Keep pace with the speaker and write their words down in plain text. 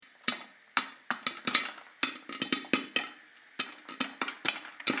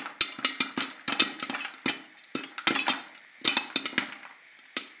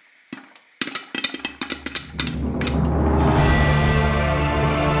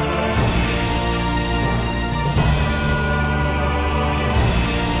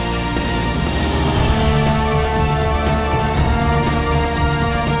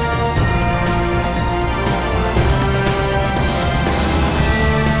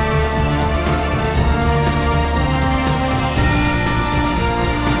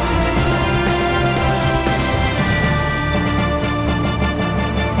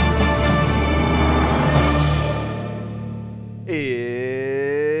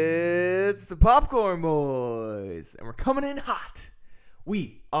Popcorn Boys, and we're coming in hot.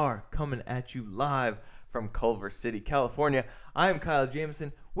 We are coming at you live from Culver City, California. I am Kyle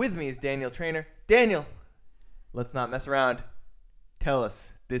Jameson. With me is Daniel Trainer. Daniel, let's not mess around. Tell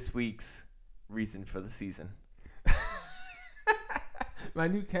us this week's reason for the season. My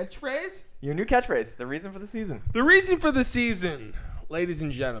new catchphrase? Your new catchphrase, the reason for the season. The reason for the season, ladies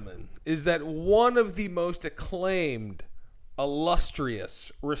and gentlemen, is that one of the most acclaimed,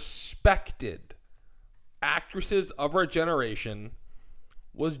 illustrious, respected actresses of our generation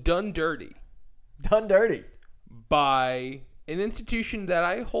was done dirty. Done dirty. By an institution that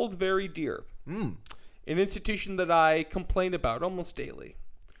I hold very dear. An institution that I complain about almost daily.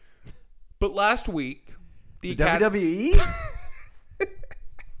 But last week, the WWE?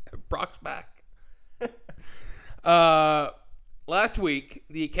 Brock's back. Last week,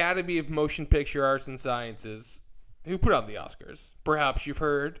 the Academy of Motion Picture Arts and Sciences, who put on the Oscars, perhaps you've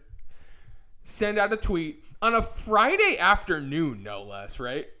heard, send out a tweet on a Friday afternoon, no less,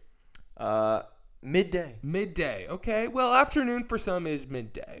 right? Midday. Midday, okay. Well, afternoon for some is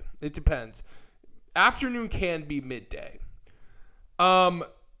midday. It depends. Afternoon can be midday.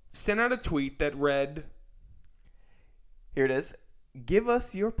 Sent out a tweet that read... Here it is. Give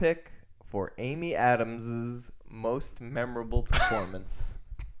us your pick for Amy Adams' most memorable performance.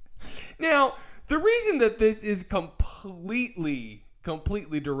 Now, the reason that this is completely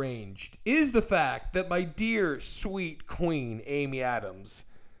deranged is the fact that my dear, sweet queen, Amy Adams,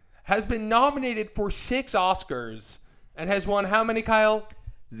 has been nominated for 6 Oscars and has won how many, Kyle?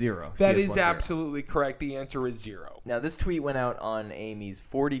 0. That is absolutely correct. The answer is 0. Now, this tweet went out on Amy's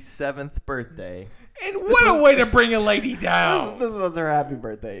 47th birthday. And what a way to bring a lady down. This was her happy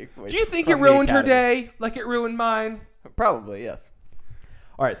birthday. Do you think it ruined her day like it ruined mine? Probably, yes.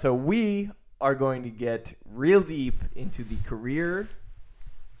 All right, so we are going to get real deep into the career,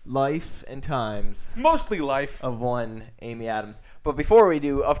 life, and times. Mostly life. Of one Amy Adams. But before we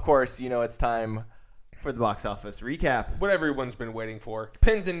do, of course, you know it's time for the box office recap. What everyone's been waiting for.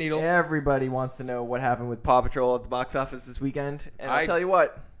 Pins and needles. Everybody wants to know what happened with Paw Patrol at the box office this weekend. And I'll tell you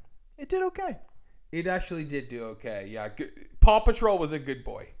what, it did okay. It actually did do okay. Yeah, good. Paw Patrol was a good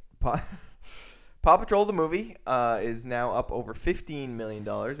boy. Paw Patrol, the movie, is now up over $15 million.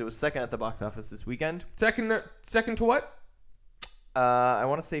 It was second at the box office this weekend. Second to what? I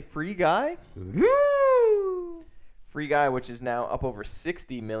want to say Free Guy. Woo! Free Guy, which is now up over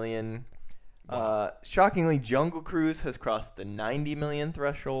 $60 million. Shockingly, Jungle Cruise has crossed the 90 million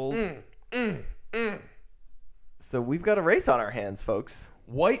threshold. So we've got a race on our hands, folks.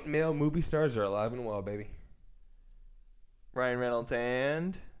 White male movie stars are alive and well, baby. Ryan Reynolds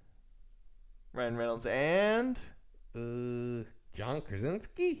and John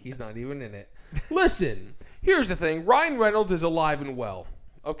Krasinski. He's not even in it. Listen, here's the thing. Ryan Reynolds is alive and well.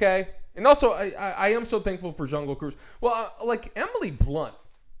 Okay, and also I am so thankful for Jungle Cruise. Well, like Emily Blunt.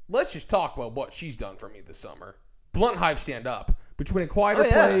 Let's just talk about what she's done for me this summer. Blunt HIVE stand up. Between A Quieter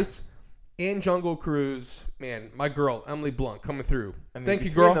Place and Jungle Cruise, man, my girl, Emily Blunt, coming through. Thank you,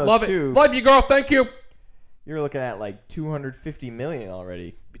 girl. Love it. Love you, girl. Thank you. You're looking at like $250 million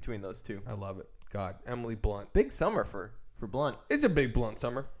already between those two. I love it. God, Emily Blunt. Big summer for Blunt. It's a big Blunt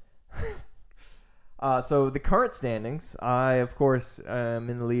summer. So the current standings, I, of course, am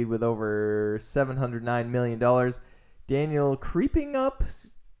in the lead with over $709 million. Daniel creeping up,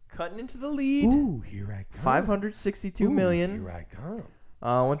 cutting into the lead. Ooh, here I come. $562 million. Here I come.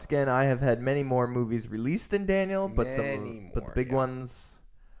 Once again, I have had many more movies released than Daniel, but the big ones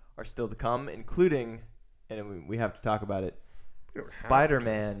are still to come, including, and we have to talk about it,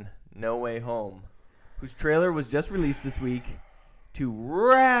 Spider-Man No Way Home, whose trailer was just released this week to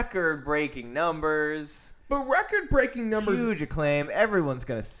record-breaking numbers. But record-breaking numbers. Huge acclaim. Everyone's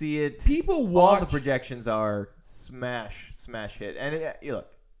going to see it. People watch. All the projections are smash hit. And look,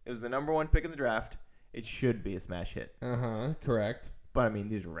 it was the number 1 pick in the draft. It should be a smash hit. Correct. But, I mean,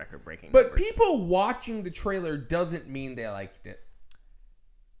 these are record-breaking numbers. But people watching the trailer doesn't mean they liked it.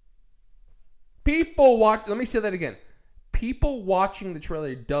 Let me say that again. People watching the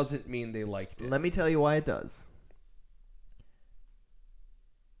trailer doesn't mean they liked it. Let me tell you why it does.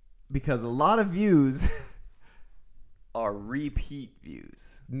 Because a lot of views are repeat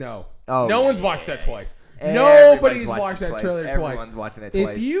views. No. Oh, no one's watched that twice. Nobody's watched that trailer twice. Everyone's watching it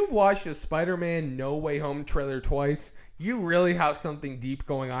twice. If you've watched a Spider-Man No Way Home trailer twice, you really have something deep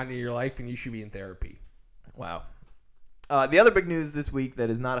going on in your life, and you should be in therapy. Wow. The other big news this week that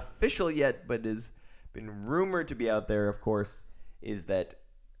is not official yet, but has been rumored to be out there, of course, is that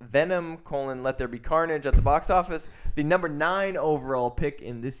Venom, Let There Be Carnage at the box office, the number 9 overall pick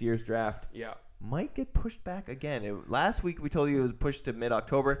in this year's draft, might get pushed back again. Last week we told you it was pushed to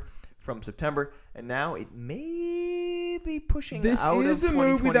mid-October. from September, and now it may be pushing out of 2021. This is a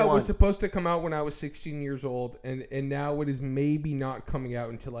movie that was supposed to come out when I was 16 years old, and now it is maybe not coming out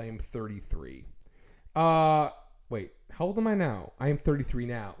until I am 33. Wait, how old am I now? I am 33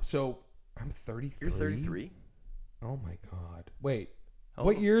 now, so I'm 33. You're 33? Oh my God. Wait,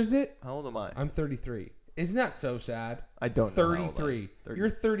 what year is it? How old am I? I'm 33. Isn't that so sad? I don't know. 33. You're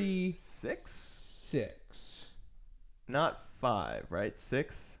 36? 6. Not 5, right?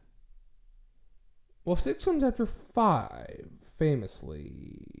 6? Well, 6 comes after 5,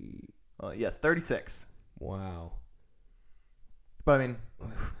 famously. Yes, 36. Wow. But I mean,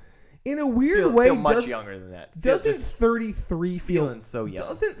 in a weird way, feel much younger than that. Doesn't 33 feeling so young?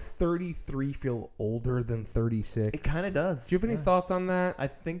 Doesn't 33 feel older than 36? It kind of does. Do you have any thoughts on that? I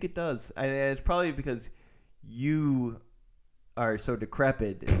think it does, and it's probably because you are so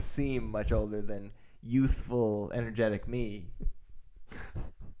decrepit and seem much older than youthful, energetic me.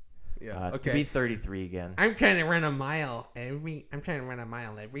 Yeah. Okay. To be 33 again. I'm trying to run a mile every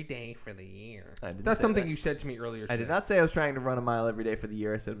day for the year. That's something you said to me earlier. I did not say I was trying to run a mile every day for the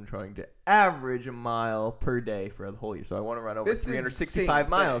year. I said I'm trying to average a mile per day for the whole year. So I want to run over 365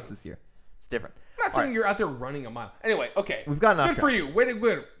 miles this year. It's different. I'm not saying you're out there running a mile. Anyway, okay. We've gotten off Good for you. Way to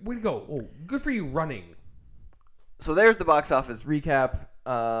go. Oh, good for you running. So there's the box office recap.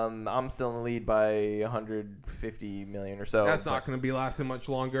 I'm still in the lead by 150 million or so. That's not going to be lasting much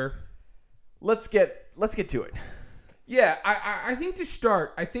longer. Let's get to it. Yeah, I think to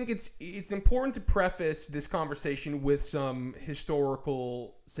start, I think it's important to preface this conversation with some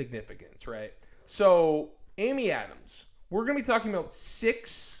historical significance, right? So, Amy Adams, we're going to be talking about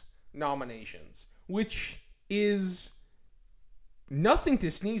 6 nominations, which is nothing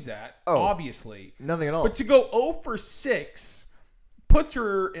to sneeze at, obviously. Nothing at all. But to go 0 for 6 puts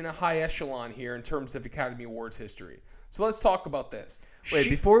her in a high echelon here in terms of Academy Awards history. So let's talk about this. Wait,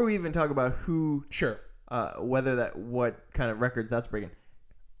 before we even talk about who... Sure. What kind of records that's breaking.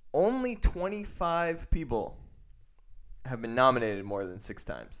 Only 25 people have been nominated more than 6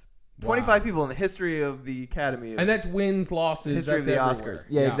 times. 25 people in the history of the Academy. And that's wins, losses, history of the everywhere. Oscars.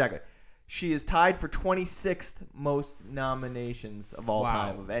 Yeah, exactly. She is tied for 26th most nominations of all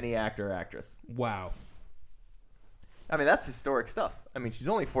time of any actor or actress. Wow. I mean, that's historic stuff. I mean, she's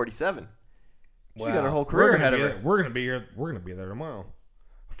only 47. She got her whole career ahead of her. We're gonna be here. We're gonna be there tomorrow.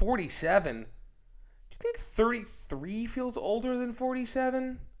 47. Do you think 33 feels older than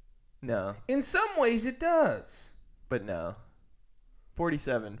 47? No. In some ways, it does. But no.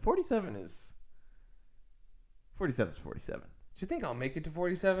 47. 47 is 47. Do you think I'll make it to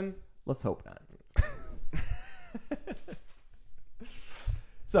 47? Let's hope not.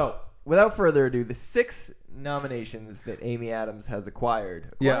 So, without further ado, the 6 nominations that Amy Adams has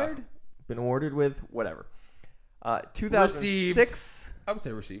acquired. Been awarded with, whatever. 2006. Received. I would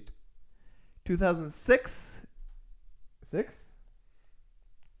say received. 2006. 6?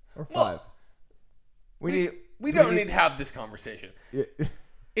 Or 5? Well, we don't need to have this conversation. Yeah.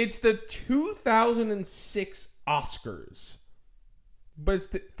 It's the 2006 Oscars. But it's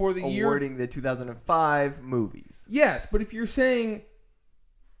for the year... Awarding the 2005 movies. Yes, but if you're saying...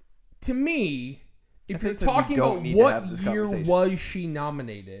 To me... If you're talking about what year was she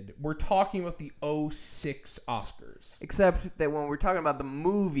nominated, we're talking about the 2006 Oscars. Except that when we're talking about the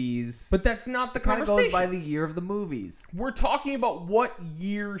movies... But that's not the conversation. It kind of goes by the year of the movies. We're talking about what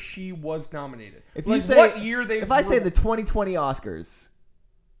year she was nominated. If you say, what year they if I say the 2020 Oscars,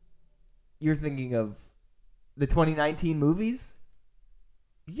 you're thinking of the 2019 movies?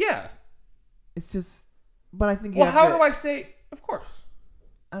 Yeah. It's just... But I think do I say... Of course.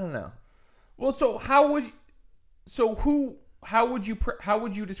 I don't know. Well, so how would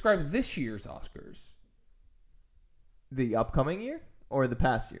you describe this year's Oscars? The upcoming year or the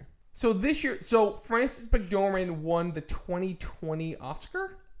past year? So this year, Frances McDormand won the 2020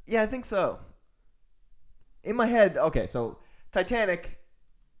 Oscar? Yeah, I think so. In my head, okay, so Titanic.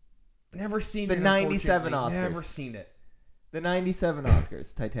 Never seen the it. 97 Oscars. Never seen it. The 97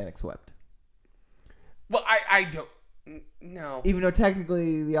 Oscars, Titanic swept. Well, I don't. No. Even though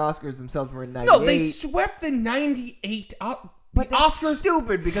technically the Oscars themselves were in 98. No, they swept the 98. But the Oscars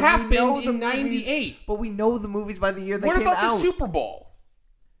stupid because happened we know the in 98. But we know the movies by the year they came out. What about the Super Bowl?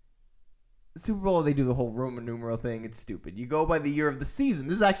 The Super Bowl, they do the whole Roman numeral thing. It's stupid. You go by the year of the season.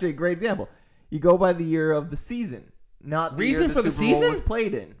 This is actually a great example. You go by the year of the season, not the year the Super Bowl was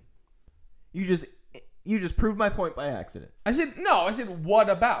played in. You just proved my point by accident. I said what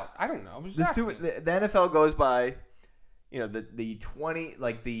about? I don't know. The NFL goes by, the 20,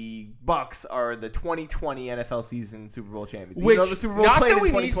 like the Bucks are the 2020 NFL season Super Bowl champions. Which, the Super Bowl not played that we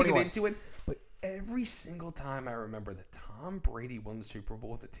in need to get into it, but every single time I remember that Tom Brady won the Super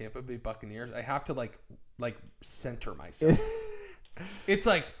Bowl with the Tampa Bay Buccaneers, I have to like center myself. It's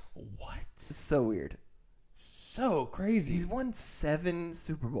like, what? So weird. So crazy. He's won 7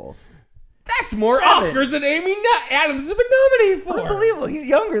 Super Bowls. That's more 7. Oscars than Amy Adams has been nominated for. Unbelievable. He's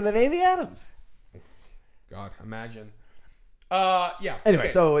younger than Amy Adams. God, imagine. Yeah. Anyway,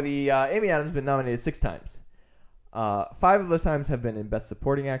 okay. so the Amy Adams has been nominated 6 times. 5 of those times have been in Best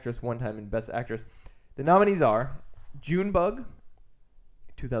Supporting Actress, 1 time in Best Actress. The nominees are Junebug,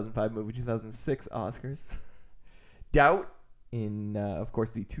 2005 movie, 2006 Oscars. Doubt in, of course,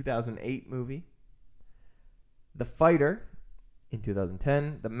 the 2008 movie. The Fighter in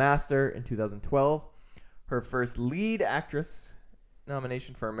 2010. The Master in 2012. Her first lead actress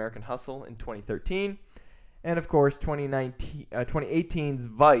nomination for American Hustle in 2013. And, of course, 2018's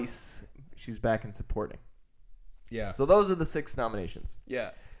Vice. She's back in supporting. Yeah. So those are the 6 nominations.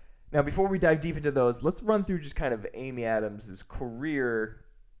 Yeah. Now, before we dive deep into those, let's run through just kind of Amy Adams' career,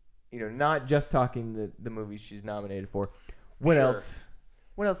 not just talking the movies she's nominated for. What else?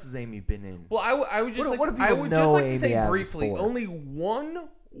 What else has Amy been in? Well, I would just what do I people would know just like Amy to say Adams briefly, for? only one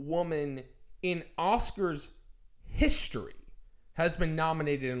woman in Oscars history has been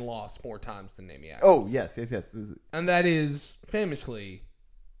nominated and lost more times than Amy Adams. Oh, yes. And that is famously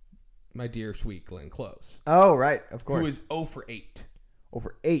my dear sweet Glenn Close. Oh, right. Of course. Who is 0 for 8.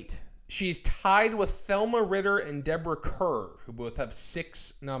 Over 8. She's tied with Thelma Ritter and Deborah Kerr, who both have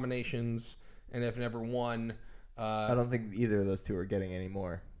 6 nominations and have never won. I don't think either of those two are getting any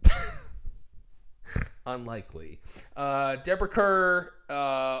more. Unlikely. Deborah Kerr,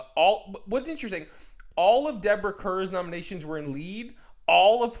 what's interesting, all of Deborah Kerr's nominations were in lead.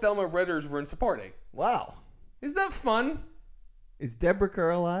 All of Thelma Ritter's were in supporting. Wow. Isn't that fun? Is Deborah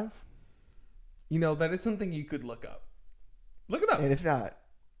Kerr alive? That is something you could look up. Look it up. And if not,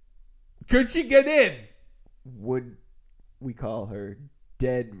 Could she get in? would we call her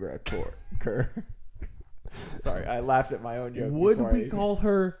dead Kerr? Sorry, I laughed at my own joke. Would we call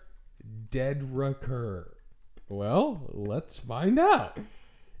her Dead Kerr? Well, let's find out.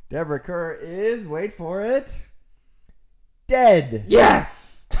 Deborah Kerr is, wait for it, dead.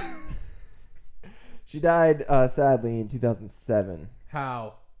 Yes! She died, sadly, in 2007.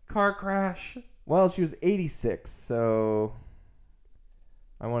 How? Car crash? Well, she was 86, so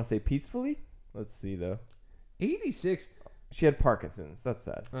I want to say peacefully. Let's see, though. 86? She had Parkinson's. That's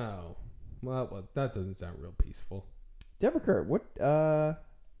sad. Oh. Well, that doesn't sound real peaceful. Deborah Kerr, what? The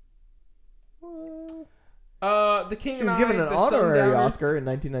King She and was I, given an the honorary Sundowner. Oscar in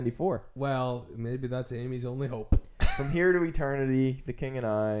 1994. Well, maybe that's Amy's only hope. From Here to Eternity, The King and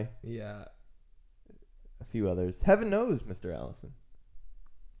I, Yeah. a few others. Heaven knows, Mr. Allison.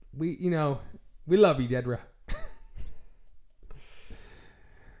 We love you, Dedra.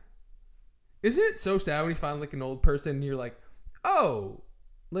 Isn't it so sad when you find like an old person and you're like, oh,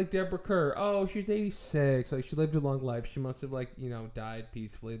 like Deborah Kerr. Oh, she's 86. Like she lived a long life. She must have died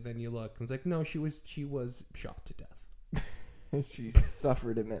peacefully. Then you look and it's like, no, she was shot to death. She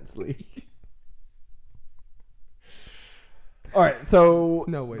suffered immensely. All right, so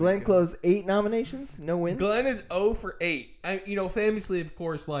no way Glenn Close, 8 nominations, no wins. Glenn is 0 for 8. And, famously, of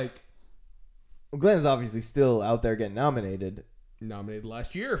course, Well, Glenn is obviously still out there getting nominated. nominated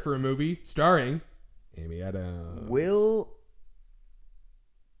last year for a movie starring Amy Adams.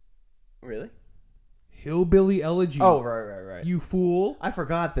 Really? Hillbilly Elegy. Oh, right. You fool. I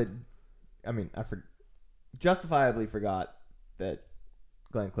forgot that. Justifiably forgot that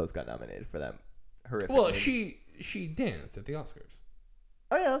Glenn Close got nominated for that horrific. Well, movie. she danced at the Oscars.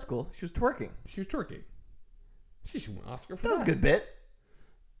 Oh yeah, that's cool. She was twerking. She was twerking. She should win an Oscar for that. That was a good bit.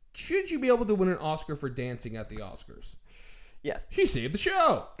 Should you be able to win an Oscar for dancing at the Oscars? Yes. She saved the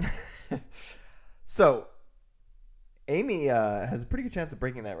show. So, Amy has a pretty good chance of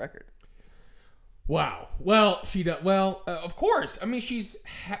breaking that record. Wow. Well, she does. Well, of course. I mean, she's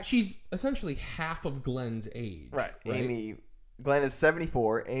essentially half of Glenn's age. Right. Glenn is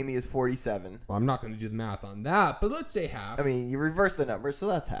 74. Amy is 47. Well, I'm not going to do the math on that, but let's say half. I mean, you reverse the numbers, so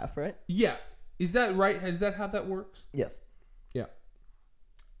that's half, right? Yeah. Is that right? Is that how that works? Yes. Yeah.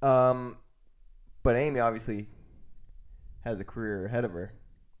 But Amy obviously has a career ahead of her.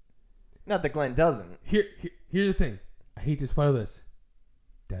 Not that Glenn doesn't. Here's the thing. I hate to spoil this.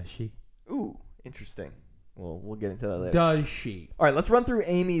 Does she? Ooh, interesting. Well, we'll get into that later. Does she? All right, let's run through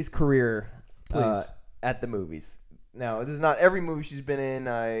Amy's career Please. at the movies. Now, this is not every movie she's been in.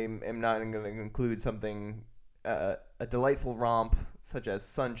 I am not going to include something, a delightful romp such as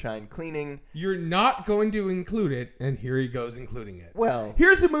Sunshine Cleaning. You're not going to include it, and here he goes including it. Well,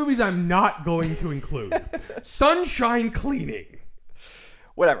 here's the movies I'm not going to include. Sunshine Cleaning.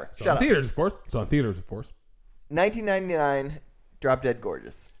 Whatever. It's Shut on up. theaters, of course. It's on theaters, of course. 1999, Drop Dead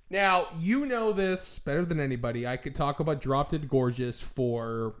Gorgeous. Now, you know this better than anybody. I could talk about Drop Dead Gorgeous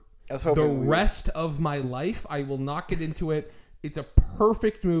for the rest of my life. I will not get into it. It's a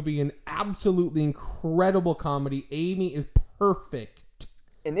perfect movie, an absolutely incredible comedy. Amy is perfect.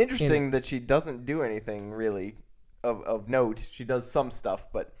 And interesting that she doesn't do anything really of note. She does some stuff,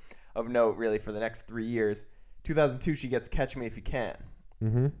 but of note really for the next 3 years. 2002, she gets Catch Me If You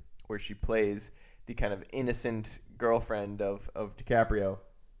Can, where she plays the kind of innocent girlfriend of DiCaprio.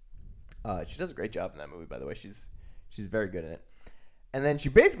 She does a great job in that movie, by the way. She's very good in it. And then she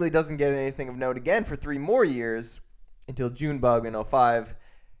basically doesn't get anything of note again for 3 more years until Junebug in 2005.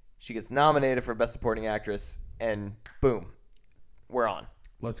 She gets nominated for Best Supporting Actress, and boom, we're on.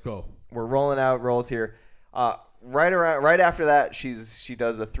 Let's go. We're rolling out roles here. Right after that, she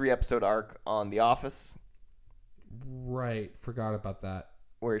does a 3-episode arc on The Office. Right, forgot about that.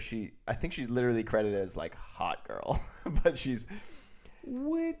 Where I think she's literally credited as like hot girl, but she's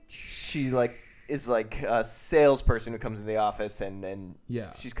like is like a salesperson who comes in the office and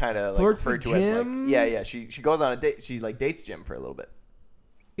she's kind of like referred to as like she goes on a date. She like dates Jim for a little bit.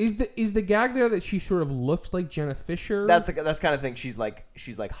 Is the gag there that she sort of looks like Jenna Fisher? That's kind of thing. She's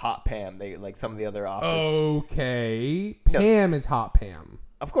like hot Pam. They like some of the other office. Okay, Pam is hot Pam.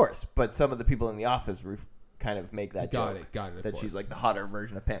 Of course, but some of the people in the office kind of make that joke. Got it. That she's like the hotter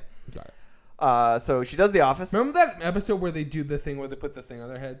version of Pam. Got it. So she does The Office. Remember that episode where they do the thing where they put the thing on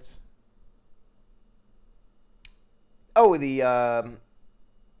their heads? Oh, the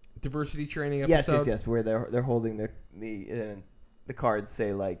diversity training episode. Yes. Where they're holding the cards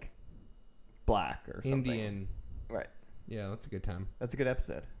say like black or something. Indian. Right. Yeah, that's a good time. That's a good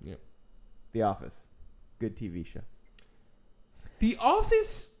episode. Yep. The Office, good TV show. The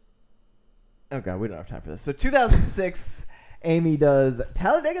Office. Oh God, we don't have time for this. So 2006, Amy does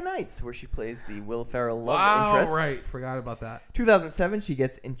Talladega Nights, where she plays the Will Ferrell love interest. Right, forgot about that. 2007, she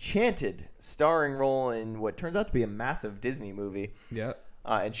gets Enchanted, starring role in what turns out to be a massive Disney movie. Yep.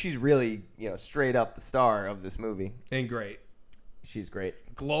 And she's really, straight up the star of this movie. And great. She's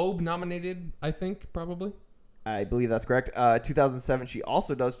great. Globe nominated, I think, probably. I believe that's correct. 2007, she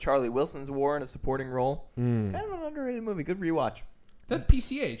also does Charlie Wilson's War in a supporting role. Kind of an underrated movie. Good rewatch. That's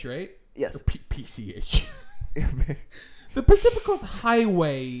PCH, right? Yes. Or PCH. The Pacific Coast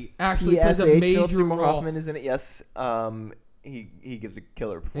Highway actually plays a major role. Hoffman is in it. Yes. He gives a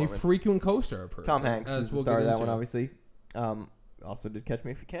killer performance. A frequent co-star of hers. Tom Hanks is the star of that one, obviously. Also did Catch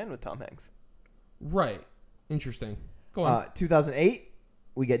Me If You Can with Tom Hanks. Right. Interesting. Go on. 2008,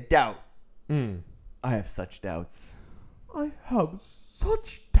 we get Doubt. I have such doubts. I have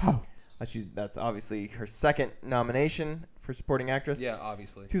such doubts. That's obviously her second nomination for supporting actress. Yeah,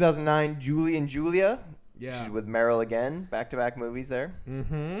 obviously. 2009, Julie and Julia. Yeah. She's with Meryl again. Back-to-back movies there.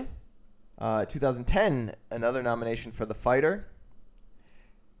 2010, another nomination for The Fighter.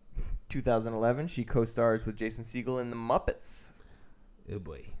 2011, she co-stars with Jason Segel in The Muppets. Oh,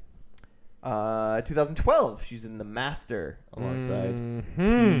 boy. 2012, she's in The Master alongside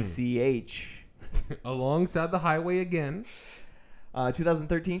PCH. Alongside The Highway again.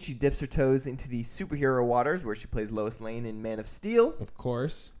 2013, she dips her toes into the superhero waters where she plays Lois Lane in Man of Steel. Of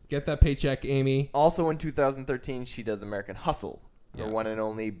course. Get that paycheck, Amy. Also in 2013, she does American Hustle, her one and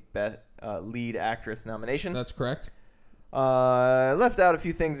only lead actress nomination. That's correct. Left out a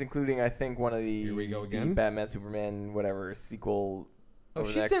few things, including, I think, one of the, Here we go again. the Batman, Superman, whatever, sequel over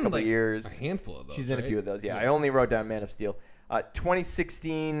the she's next in couple like of years. A handful of those. She's in a few of those, yeah. I only wrote down Man of Steel.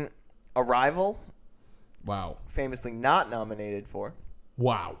 2016, Arrival. Wow. Famously not nominated for.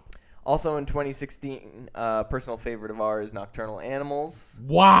 Wow. Also in 2016, personal favorite of ours, Nocturnal Animals.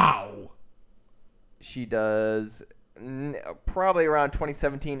 Wow. She does, probably around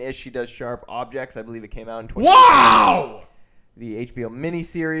 2017-ish, she does Sharp Objects. I believe it came out in 2018. Wow! The HBO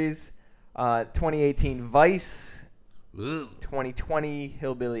miniseries. 2018, Vice. Ugh. 2020,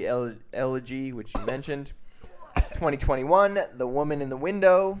 Hillbilly Elegy, which you mentioned. 2021, The Woman in the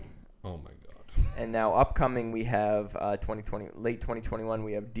Window. Oh, my God. And now upcoming, we have late 2021,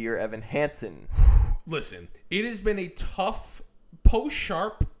 we have Dear Evan Hansen. Listen, it has been a tough,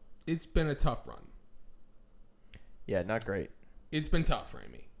 post-Sharp, it's been a tough run. Yeah, not great. It's been tough for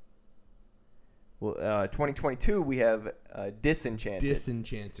Amy. Well, 2022, we have Disenchanted.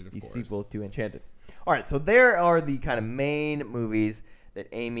 Disenchanted, of course. The sequel to Enchanted. All right, so there are the kind of main movies that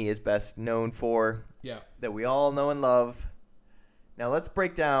Amy is best known for. Yeah. That we all know and love. Now let's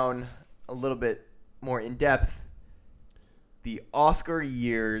break down a little bit more in depth the Oscar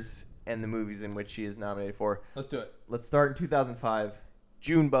years and the movies in which she is nominated for. Let's do it. Let's start in 2005.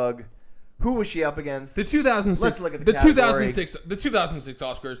 Junebug, Who was she up against? The 2006. Let's look at the category. 2006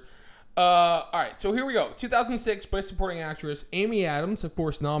 Oscars. All right, so here we go. 2006 Best Supporting Actress, Amy Adams, of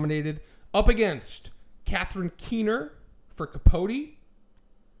course, nominated, up against Catherine Keener for Capote,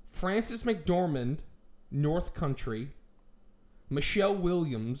 Frances McDormand, North Country, Michelle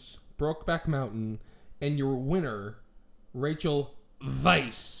Williams, Brokeback Mountain, and your winner, Rachel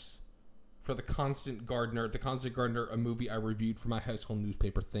Weisz, for The Constant Gardener. The Constant Gardener, a movie I reviewed for my high school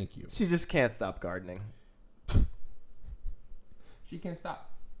newspaper. Thank you. She just can't stop gardening. She can't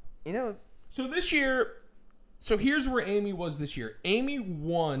stop. You know, so this year, here's where Amy was this year. Amy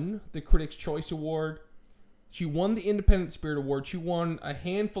won the Critics' Choice Award. She won the Independent Spirit Award. She won a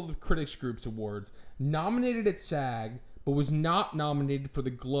handful of Critics Groups Awards. Nominated at SAG, but was not nominated for the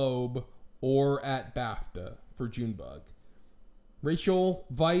Globe or at BAFTA for Junebug. Rachel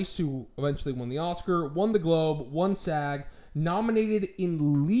Weisz, who eventually won the Oscar, won the Globe, won SAG, nominated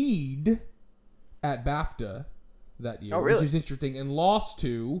in lead at BAFTA that year, which is interesting, and lost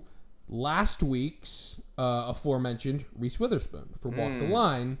to last week's aforementioned Reese Witherspoon for Walk the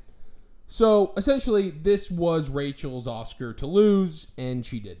Line. So essentially, this was Rachel's Oscar to lose, and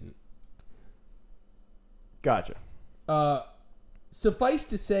she didn't. Gotcha. Suffice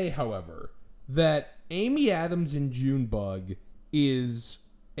to say, however, that Amy Adams in Junebug is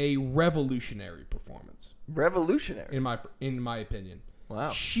a revolutionary performance. Revolutionary, in my opinion. Wow.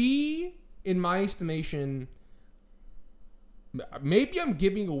 She, in my estimation, maybe I'm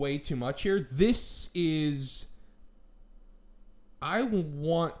giving away too much here. This is, I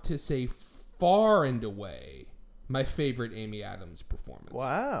want to say, far and away my favorite Amy Adams performance.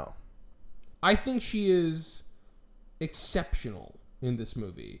 Wow. I think she is exceptional in this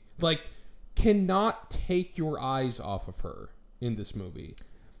movie. Like, cannot take your eyes off of her in this movie.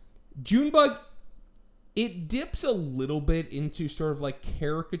 Junebug, it dips a little bit into sort of like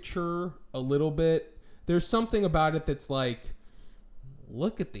caricature a little bit. There's something about it that's like,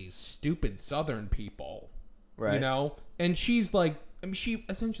 look at these stupid Southern people. Right. You know? And she's like, I mean, she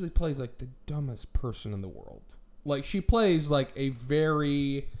essentially plays like the dumbest person in the world. Like, she plays like a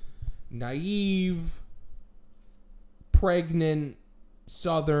very naive, pregnant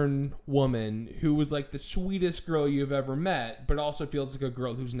Southern woman who was like the sweetest girl you've ever met, but also feels like a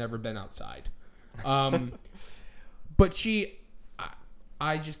girl who's never been outside. But she,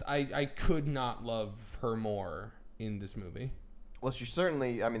 I could not love her more in this movie. Well, she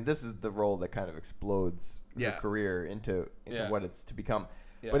certainly, I mean, this is the role that kind of explodes her career into what it's to become.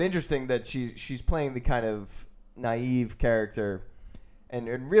 Yeah. But interesting that she's playing the kind of naive character.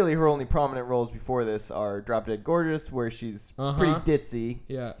 And really, her only prominent roles before this are Drop Dead Gorgeous, where she's pretty ditzy.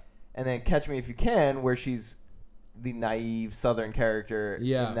 Yeah. And then Catch Me If You Can, where she's the naive Southern character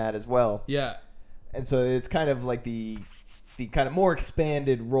in that as well. Yeah. And so it's kind of like the kind of more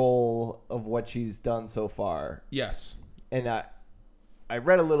expanded role of what she's done so far. Yes. And I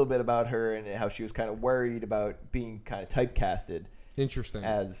read a little bit about her and how she was kind of worried about being kind of typecasted. Interesting.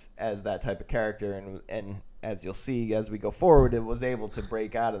 As that type of character, and as you'll see as we go forward, it was able to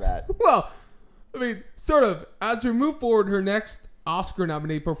break out of that. Well, I mean, sort of. As we move forward, her next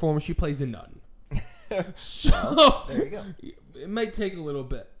Oscar-nominated performance, she plays a nun. So there you go. It might take a little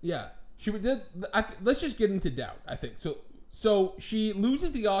bit. Yeah, she did. Let's just get into doubt. I think so. She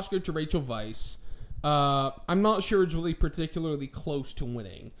loses the Oscar to Rachel Weisz. I'm not sure it's really particularly close to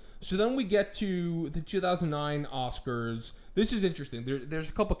winning. So then we get to the 2009 Oscars. This is interesting. There's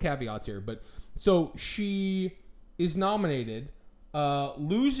a couple caveats here, but so she is nominated,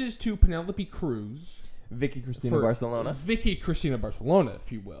 loses to Penelope Cruz, Vicky Cristina Barcelona,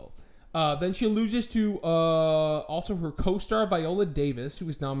 if you will. Then she loses to also her co-star Viola Davis, who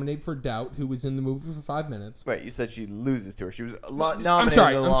was nominated for Doubt, who was in the movie for 5 minutes. Right, you said she loses to her. She was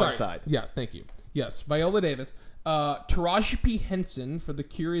nominated alongside. Yeah, thank you. Yes, Viola Davis. Taraji P. Henson for The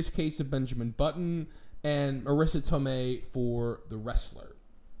Curious Case of Benjamin Button, and Marissa Tomei for The Wrestler.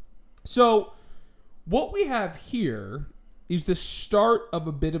 So what we have here is the start of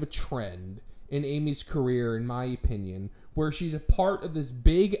a bit of a trend in Amy's career, in my opinion, where she's a part of this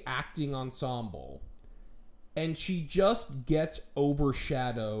big acting ensemble, and she just gets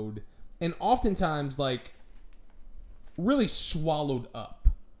overshadowed and oftentimes, like, really swallowed up,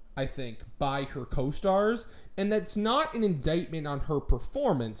 I think, by her co-stars. And that's not an indictment on her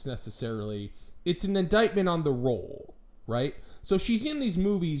performance necessarily. It's an indictment on the role, right? So she's in these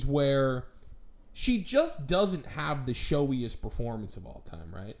movies where she just doesn't have the showiest performance of all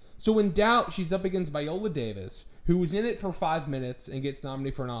time, right? So in Doubt, she's up against Viola Davis, who was in it for 5 minutes and gets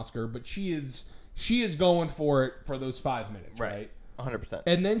nominated for an Oscar, but she is going for it for those 5 minutes, right? 100%.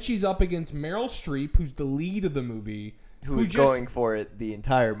 And then she's up against Meryl Streep, who's the lead of the movie, who's going for it the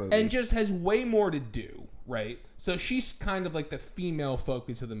entire movie. And just has way more to do, right? So she's kind of like the female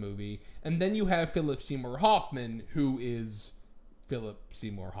focus of the movie. And then you have Philip Seymour Hoffman, who is Philip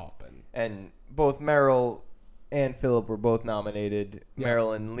Seymour Hoffman. And both Meryl and Philip were both nominated. Yeah.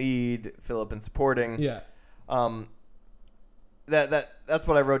 Meryl in lead, Philip in supporting. Yeah. That's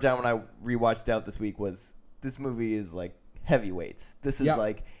what I wrote down when I rewatched Out this week was this movie is like heavyweights. This is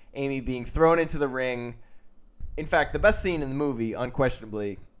like Amy being thrown into the ring. In fact, the best scene in the movie,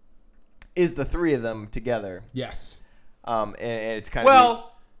 unquestionably, is the three of them together. Yes. And it's kind of...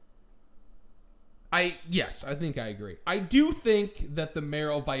 I think I agree. I do think that the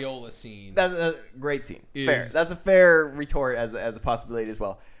Meryl Viola scene... That's a great scene. Fair. That's a fair retort as a possibility as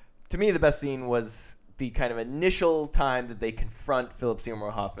well. To me, the best scene was the kind of initial time that they confront Philip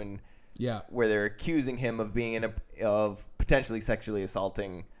Seymour Hoffman, where they're accusing him of being of potentially sexually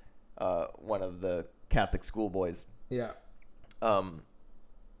assaulting one of the Catholic schoolboys. Yeah.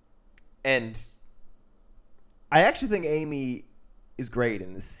 And I actually think Amy is great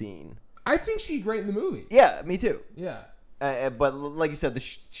in this scene. I think she's great in the movie. Yeah, me too. Yeah. But like you said,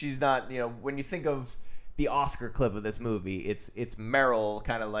 she's not, when you think of the Oscar clip of this movie, it's Meryl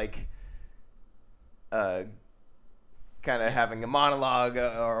kind of like kind of having a monologue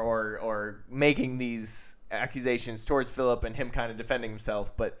or making these accusations towards Philip and him kind of defending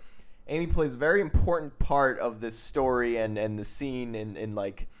himself. But Amy plays a very important part of this story and the scene in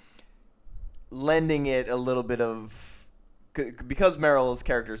like lending it a little bit of... Because Meryl's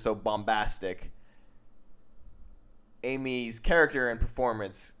character is so bombastic, Amy's character and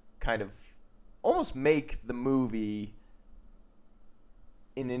performance kind of almost make the movie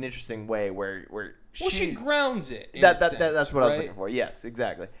in an interesting way where she grounds it. That's what I was looking for. Yes,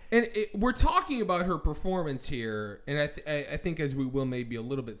 exactly. And we're talking about her performance here, and I think as we will maybe a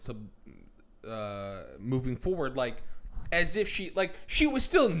little bit moving forward, like as if she was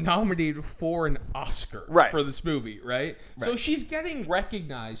still nominated for an Oscar for this movie, right? So she's getting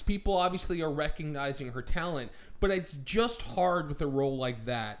recognized. People obviously are recognizing her talent, but it's just hard with a role like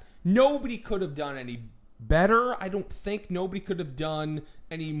that. Nobody could have done any better. I don't think nobody could have done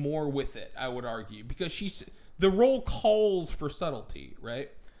any more with it, I would argue, because the role calls for subtlety, right?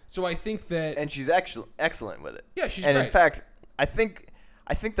 So I think that... And she's excellent with it. Yeah, she's great. And in fact, I think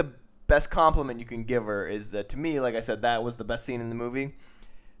the best compliment you can give her is that, to me, like I said, that was the best scene in the movie.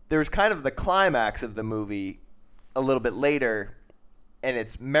 There's kind of the climax of the movie a little bit later, and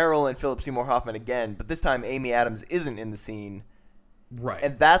it's Meryl and Philip Seymour Hoffman again, but this time Amy Adams isn't in the scene. Right.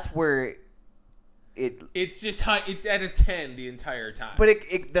 And that's where it's just high, it's at a 10 the entire time. But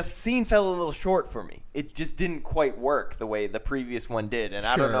the scene fell a little short for me. It just didn't quite work the way the previous one did, and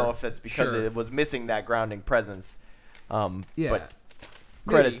I don't know if that's because it was missing that grounding presence. But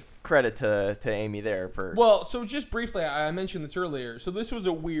credit to Amy there for... Well, so just briefly, I mentioned this earlier. So this was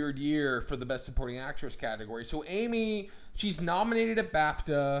a weird year for the Best Supporting Actress category. So Amy, she's nominated at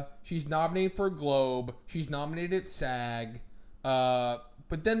BAFTA. She's nominated for a Globe. She's nominated at SAG.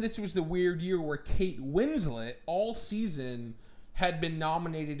 But then this was the weird year where Kate Winslet all season had been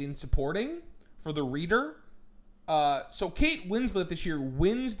nominated in supporting for The Reader. So Kate Winslet this year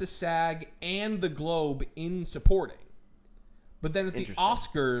wins the SAG and the Globe in supporting. But then at the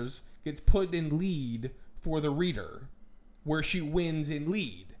Oscars, gets put in lead for The Reader, where she wins in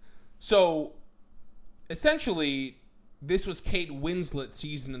lead. So, essentially, this was Kate Winslet's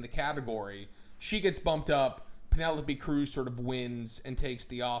season in the category. She gets bumped up. Penelope Cruz sort of wins and takes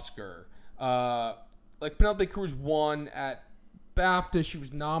the Oscar. Penelope Cruz won at BAFTA. She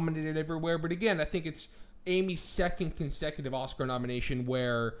was nominated everywhere. But again, I think it's Amy's second consecutive Oscar nomination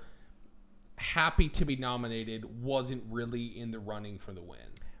where... happy to be nominated wasn't really in the running for the win.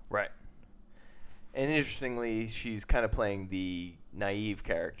 Right. And interestingly, she's kind of playing the naive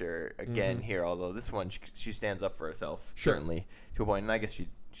character again here, although this one she stands up for herself, certainly, to a point. And I guess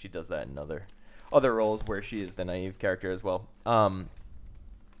she does that in other roles where she is the naive character as well. And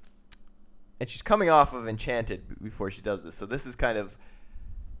she's coming off of Enchanted before she does this. So this is kind of,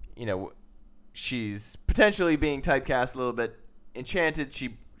 she's potentially being typecast a little bit. Enchanted,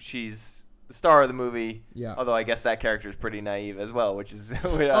 she's the star of the movie. Yeah. Although I guess that character is pretty naive as well, which is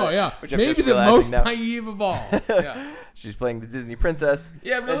which maybe the most naive of all. Yeah. She's playing the Disney princess.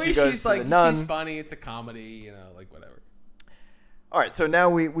 Yeah, but at least she's funny. It's a comedy, whatever. All right, so now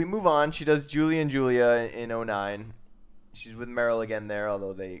we move on. She does Julie and Julia in 2009. She's with Meryl again there,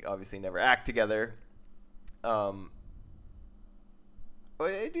 although they obviously never act together. Do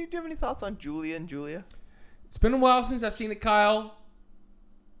you have any thoughts on Julia and Julia? It's been a while since I've seen it, Kyle,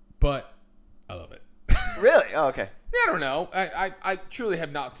 but I love it. Really? Oh, okay. I don't know. I truly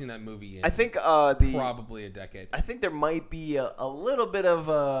have not seen that movie in I think probably a decade. I think there might be a little bit of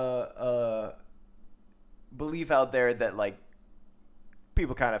a belief out there that like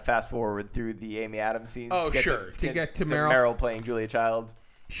people kind of fast forward through the Amy Adams scenes. Oh, to get to Meryl playing Julia Child.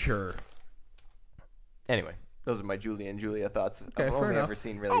 Sure. Anyway, those are my Julia and Julia thoughts. Okay, I've fair only enough. ever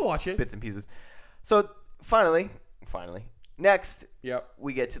seen really I'll watch it. bits and pieces. So finally, next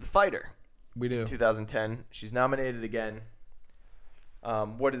we get to The Fighter. We do. 2010. She's nominated again.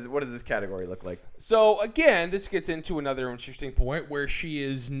 What does this category look like? So again, this gets into another interesting point where she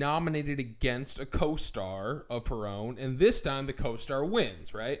is nominated against a co-star of her own, and this time the co-star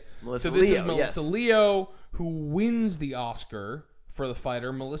wins, right? Melissa so this Leo, is Melissa yes. Leo who wins the Oscar for The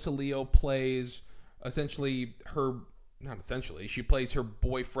Fighter. Melissa Leo plays she plays her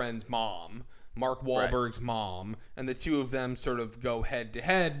boyfriend's mom, Mark Wahlberg's mom, and the two of them sort of go head to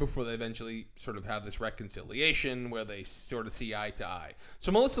head before they eventually sort of have this reconciliation where they sort of see eye to eye.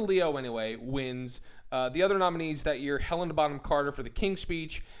 So Melissa Leo, anyway, wins. The other nominees that year, Helena Bonham Carter for The King's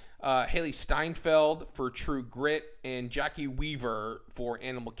Speech, Haley Steinfeld for True Grit, and Jackie Weaver for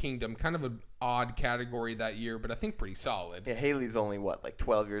Animal Kingdom. Kind of an odd category that year, but I think pretty solid. Yeah, Haley's only,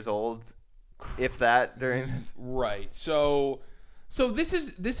 12 years old, if that, during this? Right. So this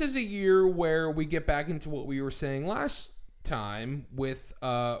is a year where we get back into what we were saying last time with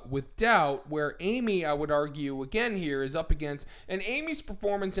Doubt, where Amy, I would argue again here, is up against, and Amy's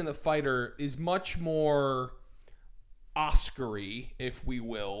performance in The Fighter is much more Oscar-y, if we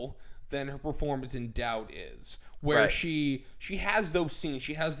will, than her performance in Doubt is, where she has those scenes,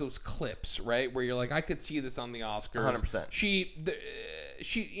 she has those clips, right, where you're like, I could see this on the Oscars. 100%. She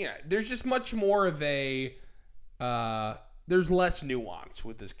there's just much more of a there's less nuance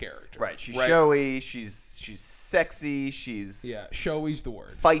with this character. Right. She's showy. She's sexy. Showy's the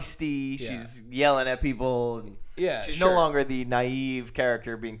word. Feisty. Yeah. She's yelling at people. Yeah. She's no longer the naive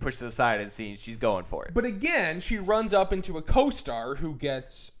character being pushed to the side of the scene. She's going for it. But again, she runs up into a co-star who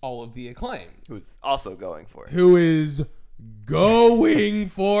gets all of the acclaim. Who's also going for it. Who is going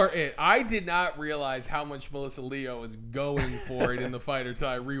for it. I did not realize how much Melissa Leo was going for it in The Fighter until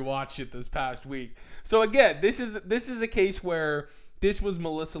I rewatched it this past week. So again, this is a case where this was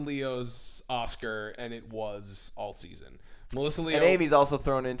Melissa Leo's Oscar, and it was all season. Melissa Leo, and Amy's also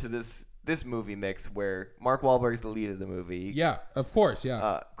thrown into this movie mix where Mark Wahlberg's the lead of the movie. Yeah, of course,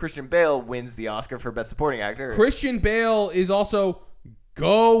 yeah. Christian Bale wins the Oscar for Best Supporting Actor. Christian Bale is also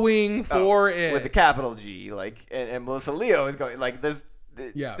going for it with the capital G, and Melissa Leo is going there's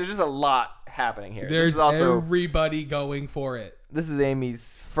just a lot happening here. There's also everybody going for it. This is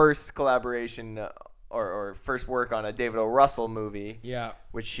Amy's first collaboration or first work on a David O. Russell movie,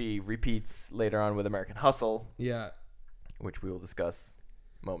 which she repeats later on with American Hustle, which we will discuss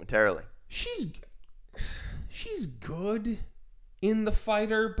momentarily. She's good in The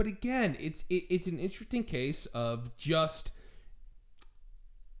Fighter, but again, it's an interesting case of just.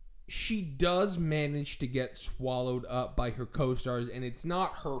 She does manage to get swallowed up by her co-stars, and it's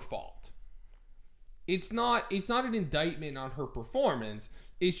not her fault. It's not an indictment on her performance.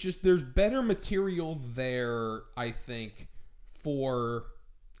 It's just there's better material there, I think, for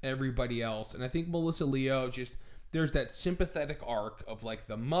everybody else. And I think Melissa Leo there's that sympathetic arc of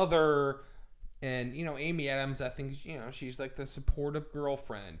the mother, and Amy Adams, I think she's the supportive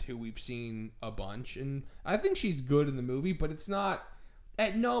girlfriend who we've seen a bunch, and I think she's good in the movie, but it's not.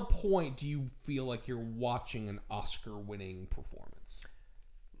 At no point do you feel like you're watching an Oscar-winning performance.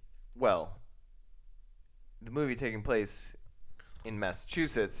 Well, the movie taking place in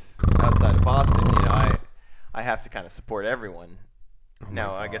Massachusetts, outside of Boston, I have to kind of support everyone.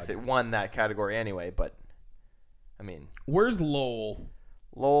 Now, I guess it won that category anyway, but, I mean... Where's Lowell?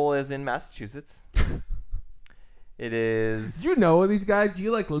 Lowell is in Massachusetts. It is... Do you know these guys? Do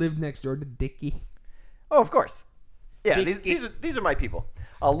you, live next door to Dickie? Oh, of course. Yeah, these are my people.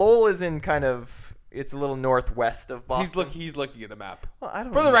 Lowell is in it's a little northwest of Boston. He's looking at a map. Well, I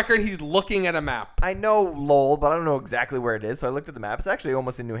don't For know. the record, he's looking at a map. I know Lowell, but I don't know exactly where it is. So I looked at the map. It's actually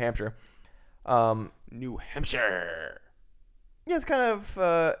almost in New Hampshire. New Hampshire. Yeah, it's kind of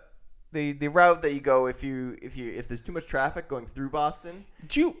the route that you go if there's too much traffic going through Boston.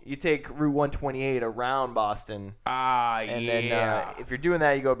 You take Route 128 around Boston. And then if you're doing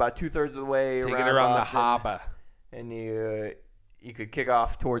that, you go about 2/3 of the way Take around it around Boston, the harbor. And you could kick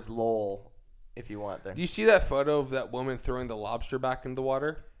off towards Lowell if you want there. Do you see that photo of that woman throwing the lobster back into the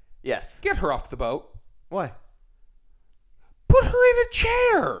water? Yes. Get her off the boat. Why? Put her in a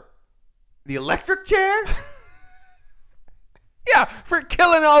chair. The electric chair? Yeah, for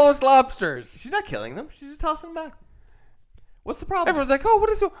killing all those lobsters. She's not killing them. She's just tossing them back. What's the problem? Everyone's like, oh, what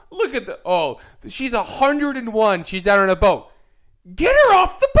is it? Look at she's 101. She's out on a boat. Get her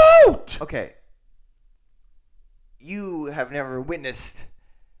off the boat. Okay. You have never witnessed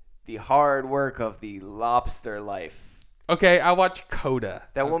the hard work of the lobster life. Okay, I watch Coda.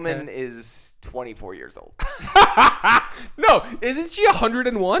 That woman is 24 years old. No, isn't she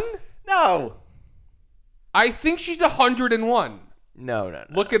 101? No. I think she's 101. No.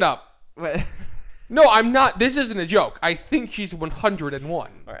 Look it up. What? No, I'm not. This isn't a joke. I think she's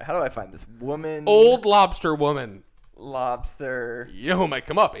 101. All right, how do I find this woman? Old lobster woman. Lobster. You know who might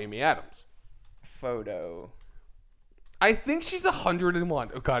come up? Amy Adams. Photo. I think she's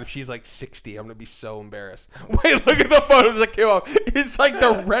 101. Oh, God, if she's like 60, I'm going to be so embarrassed. Wait, look at the photos that came up. It's like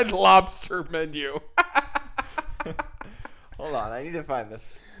the Red Lobster menu. Hold on, I need to find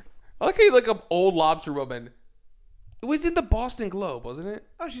this. I like how you look up old lobster woman. It was in the Boston Globe, wasn't it?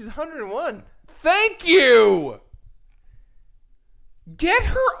 Oh, she's 101. Thank you! Get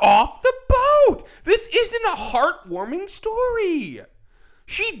her off the boat! This isn't a heartwarming story.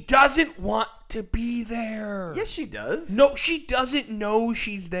 She doesn't want to be there. Yes, she does. No, she doesn't know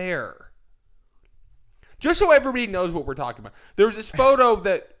she's there. Just so everybody knows what we're talking about. There was this photo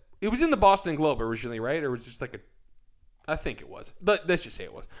that, it was in the Boston Globe originally, right? Or was it just like I think it was. Let's just say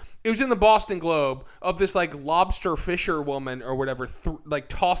it was. It was in the Boston Globe of this like lobster fisher woman or whatever, like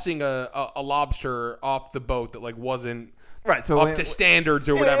tossing a lobster off the boat that like wasn't right, so up to standards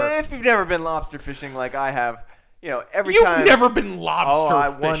or whatever. If you've never been lobster fishing like I have, every You've time. You've never been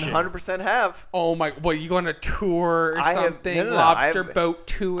lobster fishing. I 100% have. Oh my! What, you go on a tour or something? No, lobster boat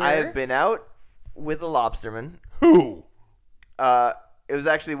tour. I have been out with a lobsterman. Who? It was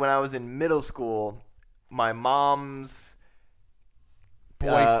actually when I was in middle school. My mom's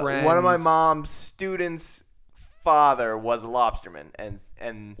boyfriend. One of my mom's students' father was a lobsterman,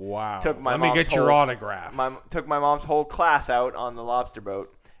 and wow. Took my Let me get your autograph. Took my mom's whole class out on the lobster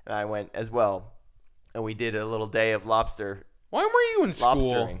boat, and I went as well. And we did a little day of lobster. Why were you in school?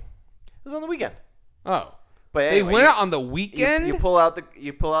 Lobstering. It was on the weekend. Oh, but anyway, they went out on the weekend. You pull out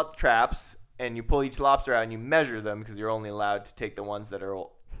the traps, and you pull each lobster out, and you measure them because you're only allowed to take the ones that are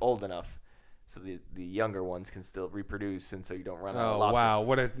old enough, so the younger ones can still reproduce, and so you don't run out of lobster. Oh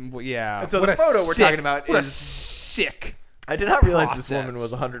wow! And so the photo we're talking about is sick. I did not realize this woman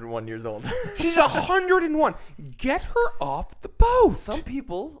was 101 years old. She's 101. Get her off the boat. Some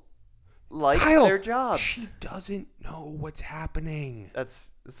people like Kyle, their jobs. She doesn't know what's happening.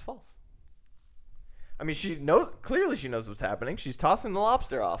 That's false. I mean, clearly she knows what's happening. She's tossing the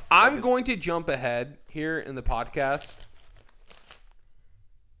lobster off. I'm going to jump ahead here in the podcast.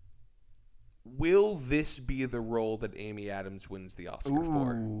 Will this be the role that Amy Adams wins the Oscar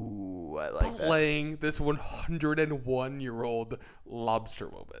for? Ooh, I like that. Playing this 101-year-old lobster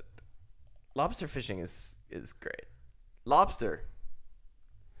woman. Lobster fishing is great. Lobster.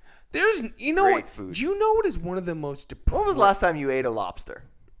 There's, great food. Do you know what is one of the most When was the last time you ate a lobster?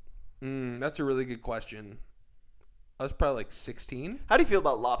 That's a really good question. I was probably like 16. How do you feel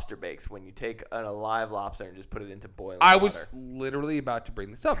about lobster bakes when you take an alive lobster and just put it into boiling water? I was literally about to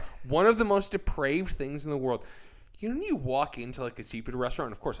bring this up. One of the most depraved things in the world. When you walk into like a seafood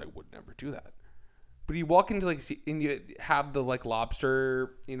restaurant, of course I would never do that. But you walk into like and you have the like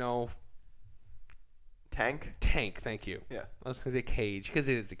lobster, Tank, thank you. Yeah. I was going to say cage because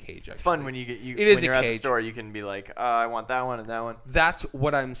it is a cage, actually. It's fun when when you're at the store, you can be like, I want that one and that one. That's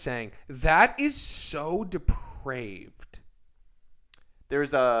what I'm saying. That is so depraved.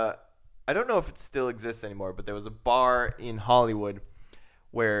 There's I don't know if it still exists anymore, but there was a bar in Hollywood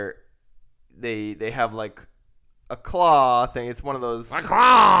where they have like a claw thing. It's one of those. A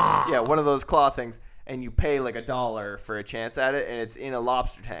claw! Yeah, one of those claw things. And you pay like $1 for a chance at it, and it's in a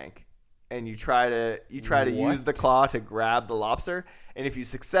lobster tank. And you try to use the claw to grab the lobster, and if you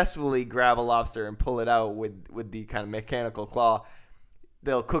successfully grab a lobster and pull it out with the kind of mechanical claw,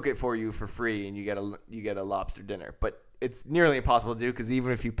 they'll cook it for you for free, and you get a lobster dinner. But it's nearly impossible to do because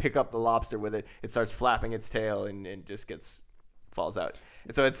even if you pick up the lobster with it, it starts flapping its tail and just falls out.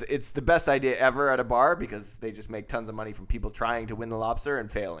 And so it's the best idea ever at a bar because they just make tons of money from people trying to win the lobster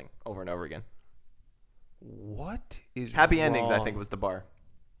and failing over and over again. What is Happy wrong? Endings, I think, was the bar.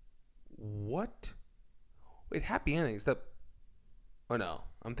 What? Wait, Happy Endings? Oh no,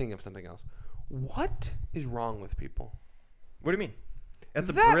 I'm thinking of something else. What is wrong with people? What do you mean?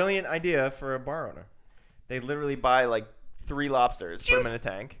 That's a brilliant idea for a bar owner. They literally buy like 3 lobsters, put them in a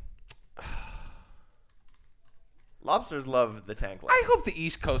tank. Lobsters love the tank life. I hope the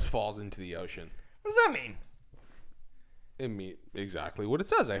East Coast falls into the ocean. What does that mean? It means exactly what it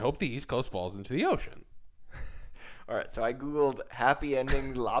says. I hope the East Coast falls into the ocean. All right, so I Googled Happy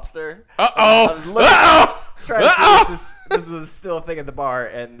Endings lobster. Uh-oh. trying to see if this was still a thing at the bar,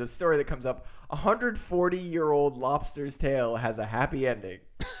 and the story that comes up: 140-year-old lobster's tail has a happy ending.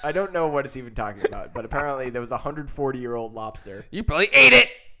 I don't know what it's even talking about, but apparently there was a 140-year-old lobster. You probably ate it.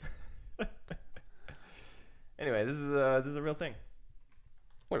 Anyway, this is a real thing.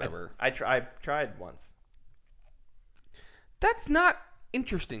 Whatever. I tried once. That's not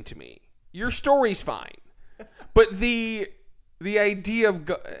interesting to me. Your story's fine, but the idea of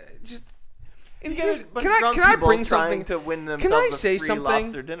just. And can I bring something to win themselves can I say a free something?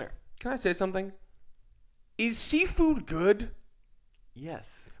 lobster dinner? Can I say something? Is seafood good?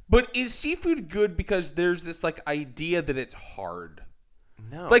 Yes. But is seafood good because there's this like idea that it's hard?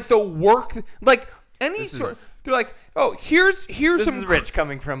 No. Like the work, like any sort. They're like, oh, here's this some. This is rich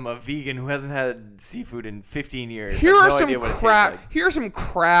coming from a vegan who hasn't had seafood in 15 years. Here are no some crab. Like. Here's some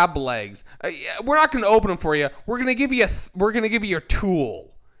crab legs. We're not going to open them for you. We're going to give you a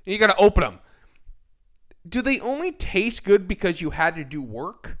tool. And you got to open them. Do they only taste good because you had to do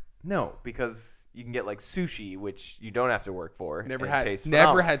work? No, because you can get like sushi, which you don't have to work for. Never had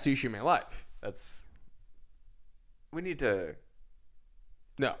sushi in my life. We need to.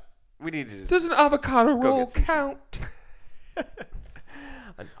 No. We need to just. Does an avocado roll count?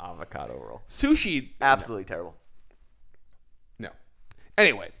 An avocado roll. Sushi. Absolutely terrible. No.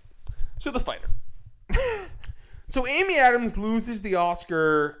 Anyway, so the fighter. So Amy Adams loses the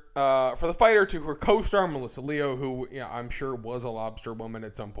Oscar for The Fighter to her co-star Melissa Leo, who I'm sure was a lobster woman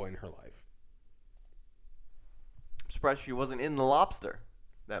at some point in her life. I'm surprised she wasn't in The Lobster.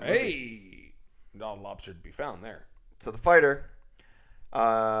 That movie. Hey, not a lobster to be found there. So The Fighter.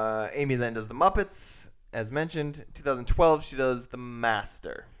 Amy then does The Muppets, as mentioned. 2012, she does The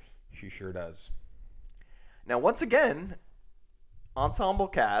Master. She sure does. Now, once again, ensemble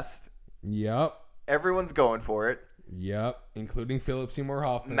cast. Yep. Everyone's going for it. Yep, including Philip Seymour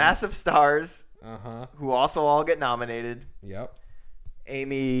Hoffman. Massive stars. Uh-huh. Who also all get nominated. Yep.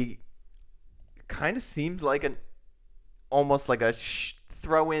 Amy kind of seems like almost like a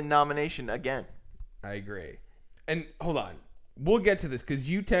throw-in nomination again. I agree. And hold on. We'll get to this because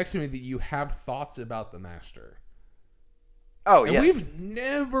you texted me that you have thoughts about The Master. Oh, and yes. We've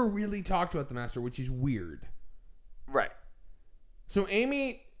never really talked about The Master, which is weird. Right. So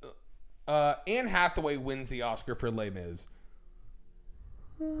Amy... Anne Hathaway wins the Oscar for Les Mis.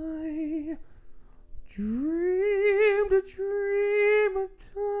 I dreamed a dream of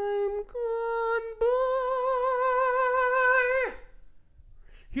time gone by.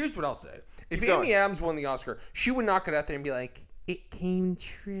 Here's what I'll say. If Amy Adams won the Oscar, she would not get out there and be like, it came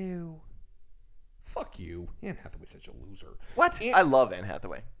true. Fuck you. Anne Hathaway's such a loser. What? I love Anne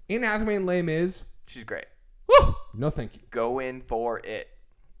Hathaway. Anne Hathaway in Les Mis. She's great. Woo! No thank you. Go in for it.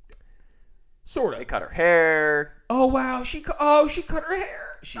 Sort of. They cut her hair. Oh wow, she cut her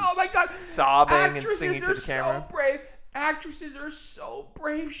hair. She's oh my god, sobbing and singing to the camera. So brave. Actresses are so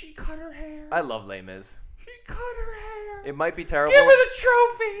brave. She cut her hair. I love Les Mis. She cut her hair. It might be terrible. Give her the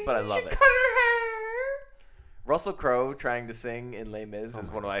trophy. But I love it. She cut her hair. Russell Crowe trying to sing in Les Mis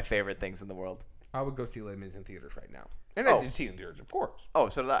is one of my favorite things in the world. I would go see Les Mis in theaters right now, and I did see it in theaters, of course. Oh,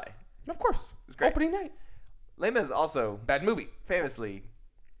 so did I. Of course, it was great. Opening night. Les Mis also bad movie. Famously,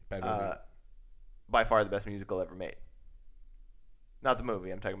 bad movie. By far the best musical ever made. Not the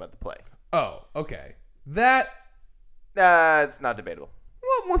movie. I'm talking about the play. Oh, okay. That. It's not debatable.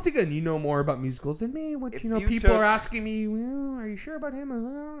 Well, once again, you know more about musicals than me. Which people are asking me, well, are you sure about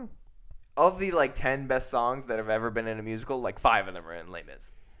him? Of the 10 best songs that have ever been in a musical, 5 of them are in Les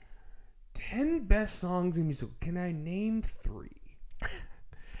Mis. 10 best songs in a musical. Can I name 3?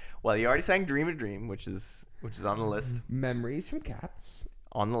 Well, you already sang "Dream a Dream," which is on the list. Memories from Cats.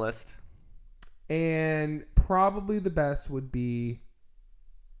 On the list. And probably the best would be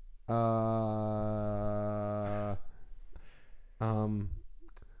I've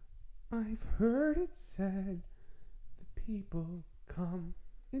heard it said the people come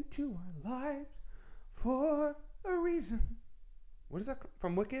into our lives for a reason. What is that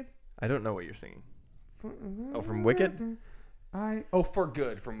from Wicked? I don't know what you're singing. From Wicked? For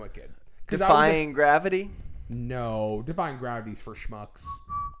Good from Wicked. Defying Gravity? No, Defying Gravity's for schmucks.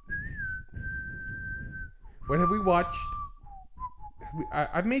 What have we watched?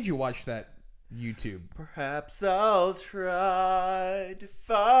 I've made you watch that YouTube. Perhaps I'll try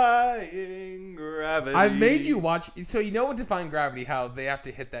Defying Gravity. I've made you watch. So you know with Defying Gravity how they have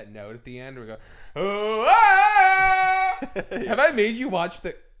to hit that note at the end? We go, oh, ah! Have I made you watch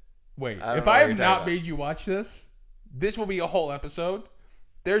the... Wait, if I have not made you watch this will be a whole episode.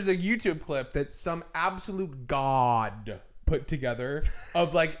 There's a YouTube clip that some absolute god put together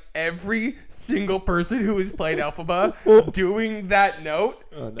of every single person who has played Elphaba doing that note.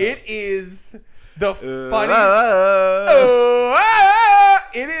 Oh, no. It is The funny.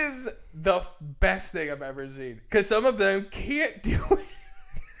 It is the best thing I've ever seen. Because some of them can't do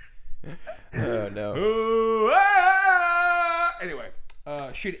it. Oh, no. Anyway,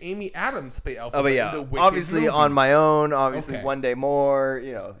 should Amy Adams play Alpha? Oh, but yeah. Obviously, movie? On My Own. Obviously, Okay. One Day More.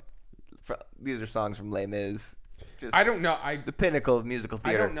 You know, these are songs from Les Mis. Just I don't know. the pinnacle of musical I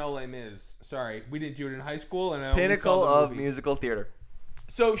theater. don't know Les Mis. Sorry, we didn't do it in high school, and I only Pinnacle saw the of movie. musical theater.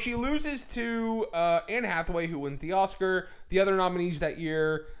 So she loses to Anne Hathaway, who wins the Oscar. The other nominees that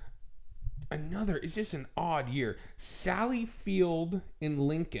year, it's just an odd year. Sally Field in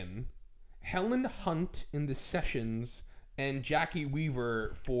Lincoln, Helen Hunt in The Sessions, and Jackie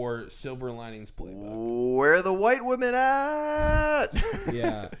Weaver for Silver Linings Playbook. Where are the white women at?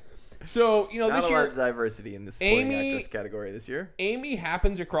 Yeah. So, Not this a year, lot of diversity in the supporting actress category this year. Amy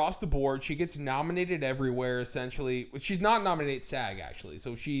happens across the board. She gets nominated everywhere, essentially. She's not nominated SAG, actually,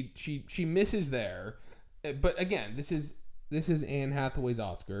 so she misses there. But again, this is Anne Hathaway's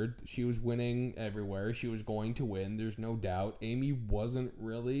Oscar. She was winning everywhere. She was going to win. There's no doubt. Amy wasn't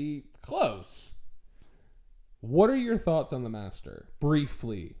really close. What are your thoughts on The Master?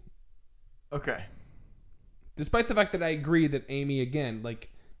 Briefly. Okay. Despite the fact that I agree that Amy, again,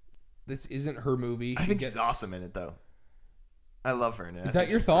 this isn't her movie. I think she's awesome in it, though. I love her in it. Is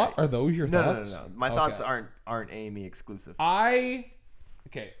that your thought? Are those your thoughts? No. My thoughts aren't Amy exclusive. I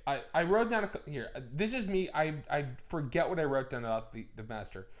wrote down here. This is me. I forget what I wrote down about the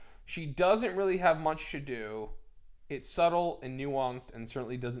Master. She doesn't really have much to do. It's subtle and nuanced, and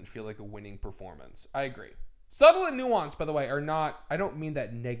certainly doesn't feel like a winning performance. I agree. Subtle and nuanced, by the way, are not. I don't mean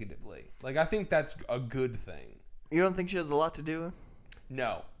that negatively. I think that's a good thing. You don't think she has a lot to do?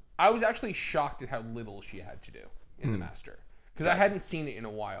 No. I was actually shocked at how little she had to do in The Master. Because I hadn't seen it in a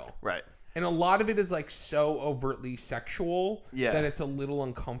while. Right. And a lot of it is so overtly sexual that it's a little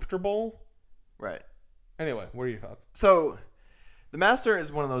uncomfortable. Right. Anyway, what are your thoughts? So, The Master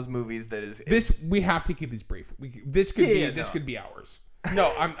is one of those movies that is... We have to keep this brief. This could be hours.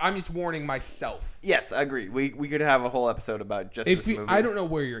 No, I'm just warning myself. Yes, I agree. We could have a whole episode about just this movie. I don't know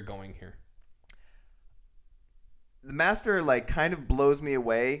where you're going here. The Master kind of blows me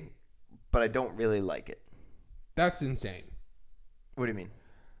away, but I don't really like it. That's insane. What do you mean?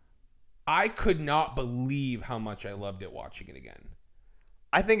 I could not believe how much I loved it watching it again.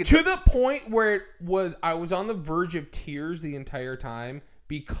 I think it's... To the point where I was on the verge of tears the entire time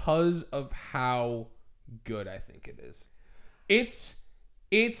because of how good I think it is. It's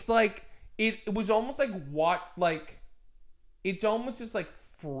like... It was almost it's almost this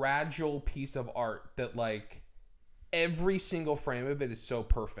fragile piece of art that every single frame of it is so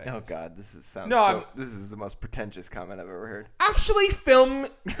perfect. Oh God, this is the most pretentious comment I've ever heard. Actually, film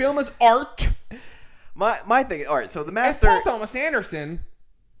is art. My thing. All right, so The Master. And Paul Thomas Anderson.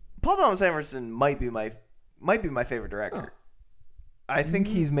 Paul Thomas Anderson might be my favorite director. I think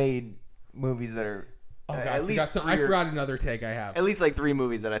he's made movies that are at least I forgot another take I have. At least 3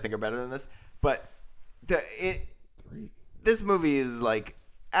 movies that I think are better than this. But this movie is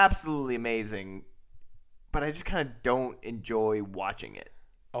absolutely amazing. But I just kind of don't enjoy watching it.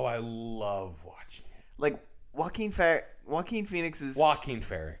 Oh, I love watching it. Joaquin Phoenix's... Joaquin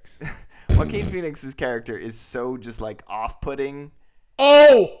Phoenix. Joaquin Phoenix's character is so just off-putting.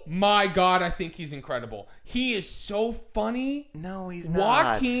 Oh my God, I think he's incredible. He is so funny. No, he's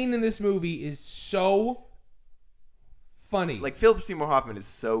not. Joaquin in this movie is so funny. Philip Seymour Hoffman is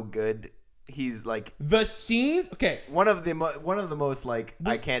so good. He's the scenes. Okay, one of the most I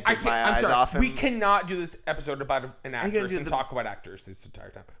can't take my eyes off him. We cannot do this episode about an actress and talk about actors this entire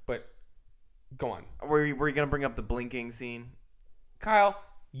time. But go on. Were you gonna bring up the blinking scene? Kyle,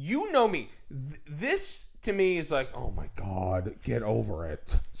 you know me. This to me is oh my God, get over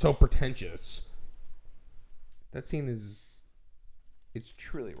it. So pretentious. That scene it's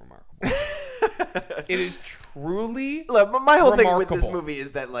truly remarkable. It is truly my whole remarkable. thing with this movie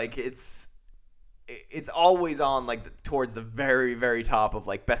is that it's always on towards the very, very top of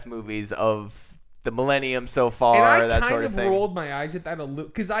best movies of the millennium so far. And I kind of thing. rolled my eyes at that a little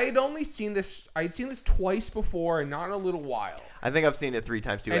because I had only seen this. I had seen this twice before and not in a little while. I think I've seen it 3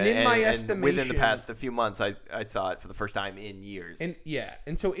 times too. And in my estimation, within the past few months, I saw it for the first time in years.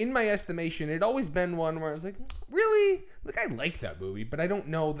 And so in my estimation, it'd always been one where I was really? I like that movie, but I don't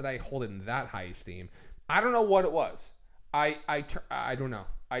know that I hold it in that high esteem. I don't know what it was. I don't know.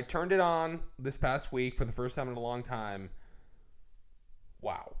 I turned it on this past week for the first time in a long time.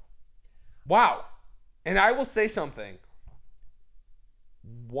 Wow. And I will say something.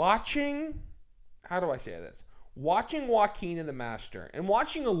 How do I say this? watching Joaquin in The Master and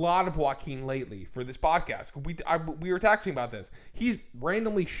watching a lot of Joaquin lately for this podcast. We were texting about this. He's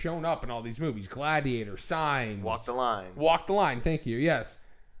randomly shown up in all these movies. Gladiator, Signs. Walk the Line. Walk the Line. Thank you. Yes.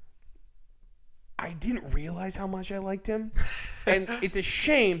 I didn't realize how much I liked him. And it's a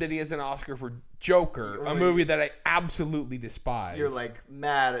shame that he has an Oscar for Joker, a movie that I absolutely despise. You're like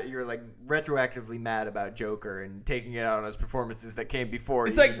mad. You're like retroactively mad about Joker and taking it out on his performances that came before.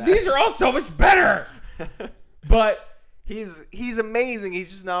 It's like, these are all so much better. But he's amazing.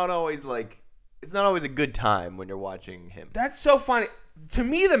 He's just not always like, it's not always a good time when you're watching him. That's so funny. To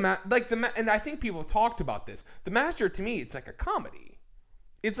me, and I think people have talked about this. The Master, to me, it's like a comedy.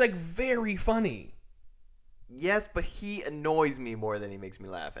 It's like very funny. Yes, but he annoys me more than he makes me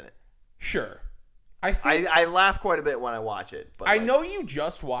laugh in it. Sure. I laugh quite a bit when I watch it. But I know you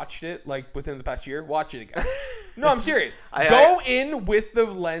just watched it like within the past year. Watch it again. No, I'm serious. Go in with the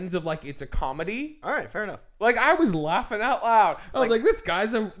lens of like it's a comedy. All right, fair enough. Like I was laughing out loud. I was like, this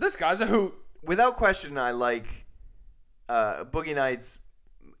guy's a hoot. Without question, I like Boogie Nights,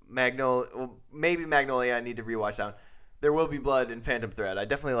 Magnolia. Well, maybe Magnolia. I need to rewatch that one. There Will Be Blood and Phantom Thread. I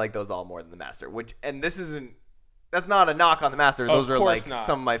definitely like those all more than The Master. That's not a knock on The Master. Those are like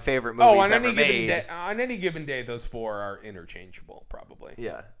some of my favorite movies ever made. On any given day, those four are interchangeable, probably.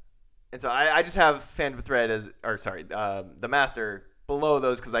 Yeah, and so I just have Phantom Thread The Master below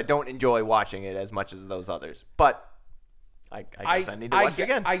those because I don't enjoy watching it as much as those others. But I guess I need to watch it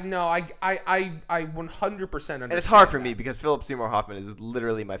again. I know. I 100% understand. And it's hard for me because Philip Seymour Hoffman is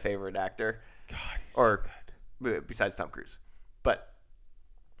literally my favorite actor. God, he's so good. Besides Tom Cruise. But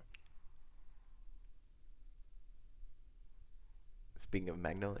speaking of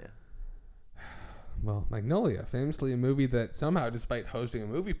Magnolia. Well, Magnolia, famously a movie that somehow, despite hosting a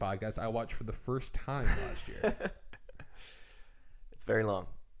movie podcast, I watched for the first time last year. It's very long.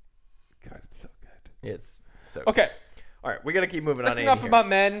 God, it's so good. It's so okay. Good. All right, we got to keep moving on. That's enough about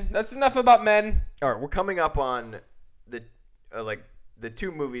men. That's enough about men. All right, we're coming up on the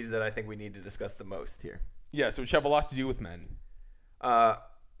two movies that I think we need to discuss the most here. Yeah, so which have a lot to do with men.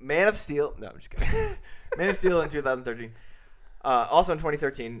 Man of Steel. No, I'm just kidding. Man of Steel in 2013. Also in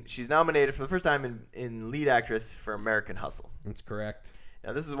 2013, she's nominated for the first time in lead actress for American Hustle. That's correct.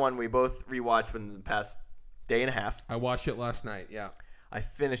 Now, this is one we both rewatched within the past day and a half. I watched it last night, yeah. I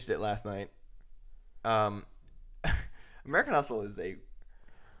finished it last night. American Hustle is a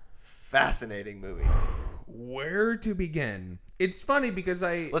fascinating movie. Where to begin? It's funny because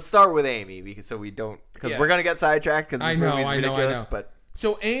let's start with Amy because we're gonna get sidetracked because this movie's ridiculous. But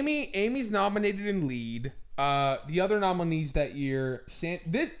so Amy's nominated in lead. The other nominees that year,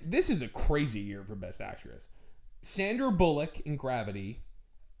 this is a crazy year for Best Actress. Sandra Bullock in Gravity,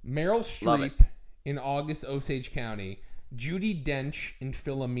 Meryl Streep in August Osage County, Judi Dench in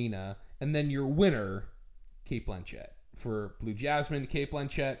Philomena, and then your winner, Cate Blanchett for Blue Jasmine. Cate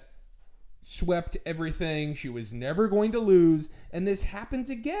Blanchett swept everything. She was never going to lose. And this happens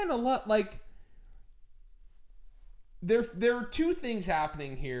again a lot. Like, there are two things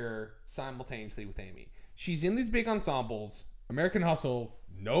happening here simultaneously with Amy. She's in these big ensembles. American Hustle,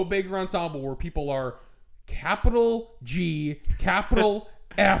 no bigger ensemble where people are capital G, capital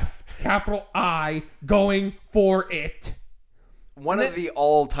F, capital I, going for it. One of the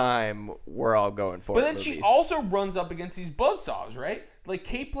all-time we're all going for it. But then movies. She also runs up against these buzzsaws, right? Like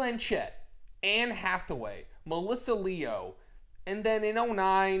Cate Blanchett, Anne Hathaway, Melissa Leo, and then in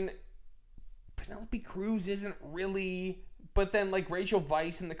 2009, Penelope Cruz isn't really, but then like Rachel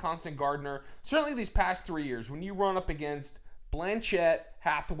Weisz and The Constant Gardener. Certainly these past 3 years, when you run up against Blanchett,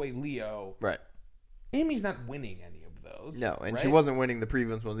 Hathaway, Leo, right? Amy's not winning any of those. No, and right? she wasn't winning the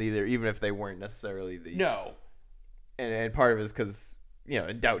previous ones either, even if they weren't necessarily the... No. And part of it is because,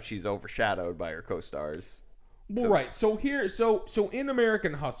 I doubt she's overshadowed by her co-stars. Well, right. So here, so in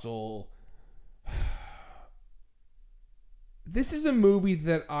American Hustle... This is a movie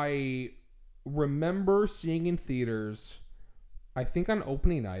that I remember seeing in theaters. I think on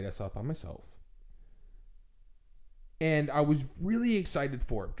opening night I saw it by myself. And I was really excited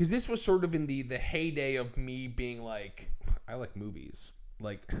for it. Because this was sort of in the heyday of me being like, I like movies.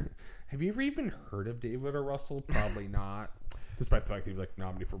 Like, have you ever even heard of David O. Russell? Probably not. Despite the fact that he was like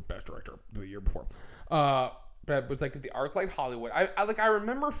nominated for Best Director the year before. But it was like the ArcLight Hollywood. I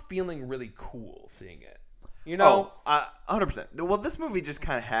remember feeling really cool seeing it. 100%. Well, this movie just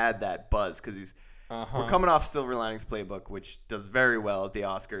kind of had that buzz because we're coming off Silver Linings Playbook, which does very well at the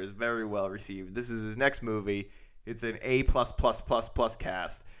Oscars, very well received. This is his next movie. It's an A++++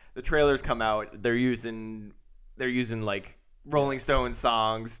 cast. The trailers come out. They're using like Rolling Stones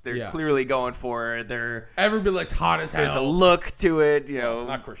songs. They're clearly going for it. Everybody likes hot as hell. There's a look to it. You know,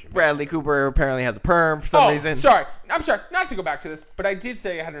 not Christian. Bradley Cooper apparently has a perm for some reason. Sorry. I'm sorry. Not to go back to this, but I did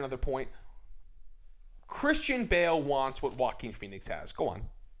say I had another point. Christian Bale wants what Joaquin Phoenix has. Go on.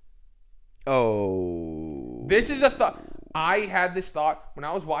 Oh. This is a thought. I had this thought when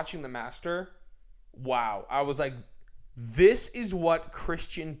I was watching The Master. Wow. I was like, this is what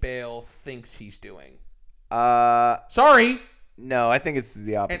Christian Bale thinks he's doing. Sorry. No, I think it's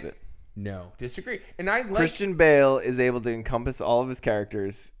the opposite. No, disagree. And Christian Bale is able to encompass all of his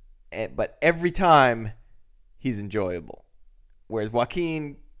characters, but every time he's enjoyable. Whereas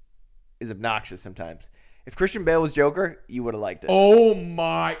Joaquin is obnoxious sometimes. If Christian Bale was Joker, you would have liked it. Oh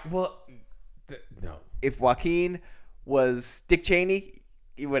my! Well, no. If Joaquin was Dick Cheney,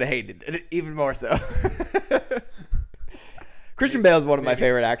 you would have hated it even more so. Christian Bale is one of my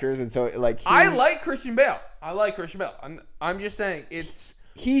favorite actors, and so I like Christian Bale. I'm just saying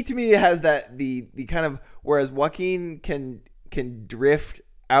he to me has that the kind of, whereas Joaquin can drift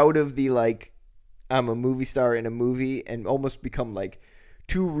out of the I'm a movie star in a movie and almost become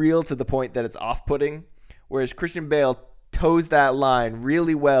too real to the point that it's off-putting, whereas Christian Bale toes that line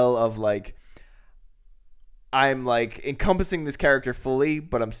really well of I'm encompassing this character fully,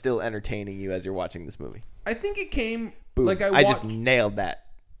 but I'm still entertaining you as you're watching this movie. I think it came Boom. I just nailed that.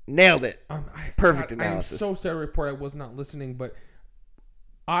 Nailed it. Perfect analysis. I'm so sorry to report I was not listening, but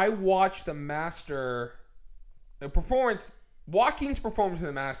I watched The Master. Joaquin's performance in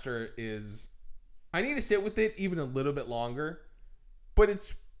The Master is, I need to sit with it even a little bit longer, but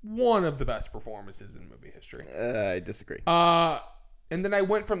it's one of the best performances in movie history. I disagree. And then I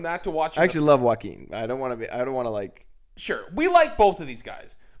went from that to watching. I actually love Joaquin. I don't want to. Sure, we like both of these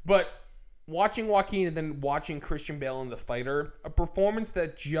guys, but watching Joaquin and then watching Christian Bale in The Fighter, a performance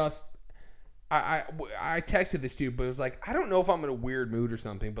that just, I texted this dude, but it was I don't know if I'm in a weird mood or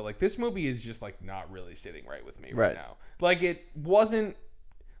something, but this movie is just not really sitting right with me right now. It wasn't,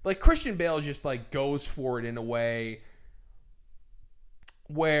 Christian Bale just goes for it in a way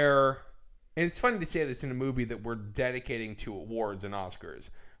where, and it's funny to say this in a movie that we're dedicating to awards and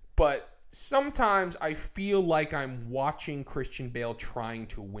Oscars, but sometimes I feel like I'm watching Christian Bale trying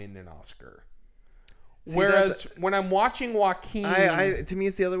to win an Oscar. Whereas when I'm watching Joaquin, to me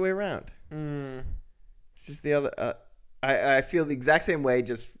it's the other way around. It's just the other. I feel the exact same way.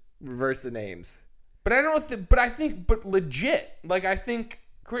 Just reverse the names. But I don't. But legit. I think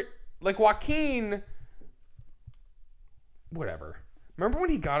Joaquin. Whatever. Remember when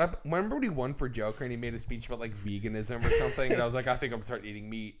he got up? Remember when he won for Joker and he made a speech about veganism or something? And I was I think I'm gonna start eating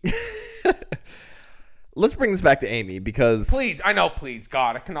meat. Let's bring this back to Amy because please,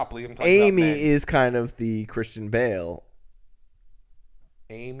 God, I cannot believe I'm talking Amy about men. is kind of the Christian Bale.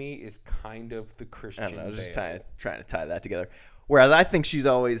 Amy is kind of the Christian Bale. I don't know, just trying to tie that together. Whereas I think she's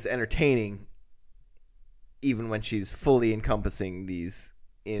always entertaining, even when she's fully encompassing these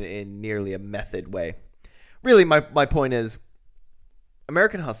in nearly a method way. Really, my point is,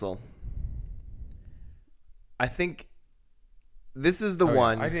 American Hustle, I think this is the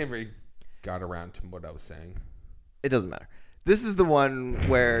one. Yeah. I didn't really got around to what I was saying. It doesn't matter. This is the one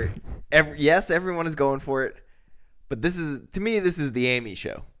where, everyone is going for it, but to me, this is the Amy show.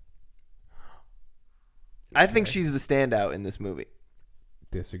 Okay. I think she's the standout in this movie.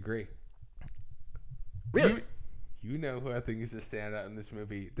 Disagree. Really? You know who I think is the standout in this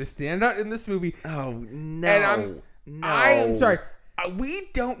movie. The standout in this movie. Oh, no. And I am sorry. We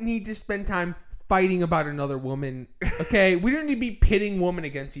don't need to spend time fighting about another woman, okay? We don't need to be pitting women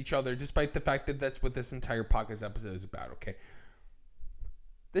against each other, despite the fact that that's what this entire podcast episode is about, okay?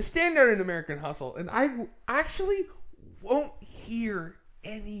 The standout in American Hustle, and I actually won't hear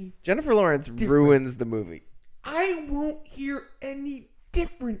any Jennifer Lawrence different. Ruins the movie. I won't hear any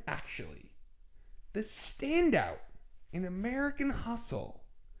different, actually. The standout in American Hustle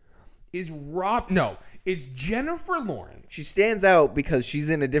is it's Jennifer Lawrence. She stands out because she's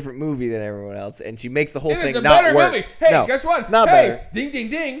in a different movie than everyone else, and she makes the whole thing it's a not better work. movie. Hey, no, guess what? It's not better. Ding, ding,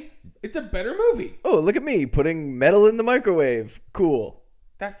 ding. It's a better movie. Oh, look at me putting metal in the microwave. Cool.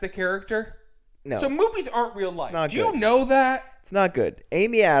 That's the character? No. So movies aren't real life. Do you know that? It's not good.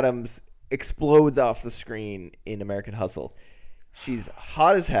 Amy Adams explodes off the screen in American Hustle. She's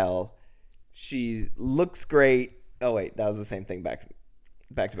hot as hell. She looks great. Oh, wait. That was the same thing back to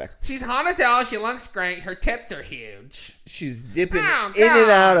back. She's hot as hell. She looks great. Her tits are huge. She's dipping in and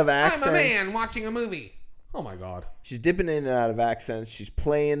out of accents. I'm a man watching a movie. Oh, my God. She's dipping in and out of accents. She's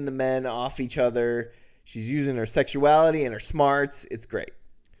playing the men off each other. She's using her sexuality and her smarts. It's great.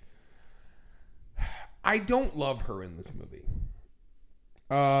 I don't love her in this movie.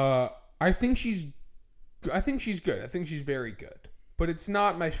 I think she's I think she's good. I think she's very good. But it's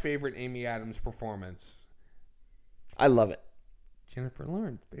not my favorite Amy Adams performance. I love it. Jennifer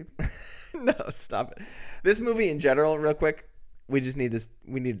Lawrence, baby. No, stop it. This movie in general, real quick, we need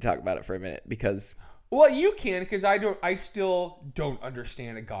to talk about it for a minute because. Well, you can because I still don't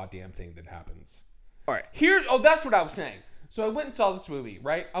understand a goddamn thing that happens. All right. That's what I was saying. So I went and saw this movie,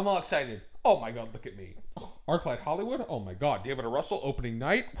 right? I'm all excited. Oh my God, look at me. ArcLight Hollywood? Oh my God, David O. Russell opening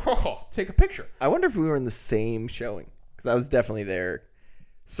night? Take a picture. I wonder if we were in the same showing because I was definitely there.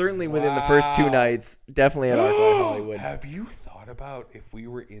 Certainly within the first 2 nights, definitely at ArcLight Hollywood. Have you thought about if we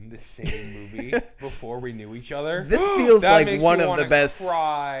were in the same movie before we knew each other? This feels like one of the best.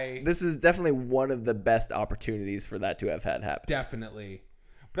 Cry. This is definitely one of the best opportunities for that to have had happen. Definitely.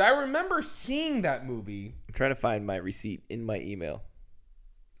 But I remember seeing that movie. I'm trying to find my receipt in my email.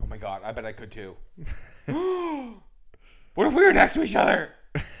 Oh my God, I bet I could too. What if we were next to each other?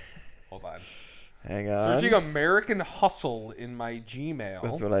 Hold on. Hang on. Searching American Hustle in my Gmail.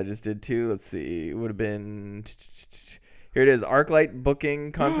 That's what I just did too. Let's see. It would have been. Here it is. ArcLight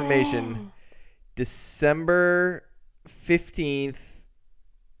booking confirmation. December 15th,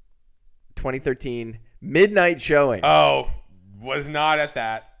 2013. Midnight showing. Oh, was not at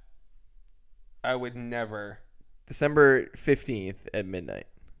that. I would never. December 15th at midnight.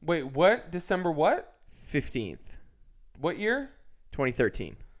 Wait, what? December what? 15th. What year?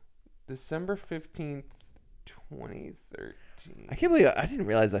 2013. December 15th, 2013. I can't believe I didn't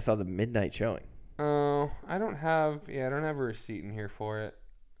realize I saw the midnight showing. Oh, I don't have a receipt in here for it.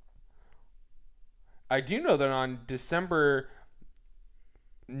 I do know that on December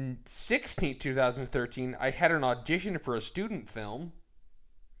 16th, 2013, I had an audition for a student film.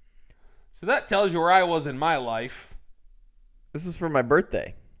 So that tells you where I was in my life. This was for my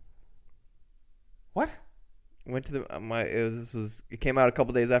birthday. What? Went to it came out a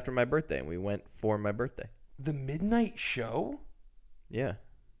couple days after my birthday, and we went for my birthday. The midnight show? Yeah.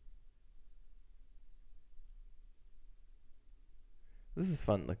 This is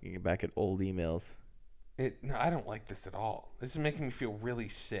fun looking back at old emails. No, I don't like this at all. This is making me feel really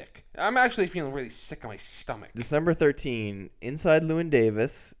sick. I'm actually feeling really sick in my stomach. December 13, Inside Llewyn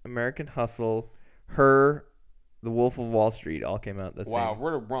Davis, American Hustle, Her, The Wolf of Wall Street all came out.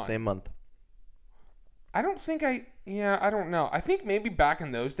 What a run. Same month. I don't think I don't know. I think maybe back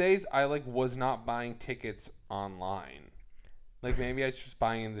in those days, I was not buying tickets online. Maybe I was just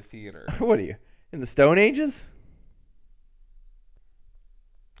buying in the theater. What are you, in the Stone Ages?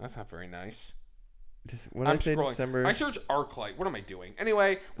 That's not very nice. When I say scrolling. December, I search ArcLight. What am I doing?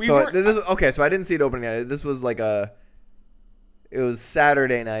 Anyway, so I didn't see it opening night. This was it was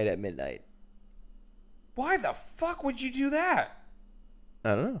Saturday night at midnight. Why the fuck would you do that?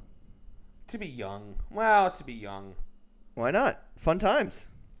 I don't know. To be young. Well, to be young. Why not? Fun times.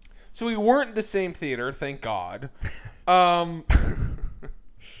 So we weren't in the same theater, thank God. Sorry,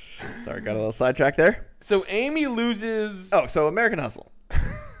 got a little sidetracked there. So Amy loses. Oh, so American Hustle.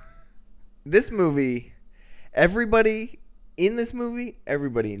 This movie, everybody in this movie,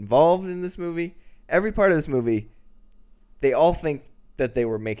 everybody involved in this movie, every part of this movie, they all think that they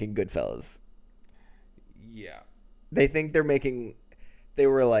were making Goodfellas. Yeah. They think they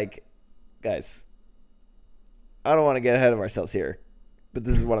were like, guys, I don't want to get ahead of ourselves here, but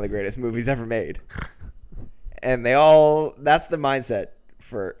this is one of the greatest movies ever made. And that's the mindset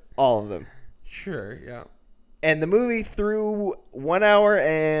for all of them. Sure, yeah. And the movie through 1 hour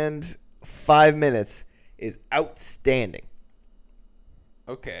and 5 minutes is outstanding.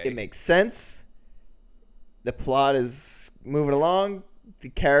 Okay. It makes sense. The plot is moving along. The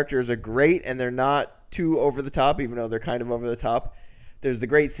characters are great, and they're not too over the top, even though they're kind of over the top. There's the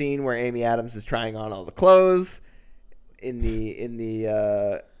great scene where Amy Adams is trying on all the clothes in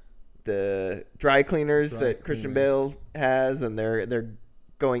the dry cleaners that Christian Bale has, and they're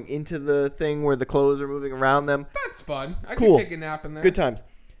going into the thing where the clothes are moving around them. That's fun. I Cool. could take a nap in there. Good times.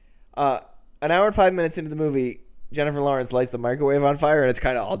 An hour and 5 minutes into the movie, Jennifer Lawrence lights the microwave on fire, and it's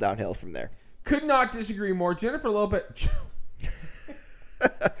kind of all downhill from there. Could not disagree more. Jennifer Lopez.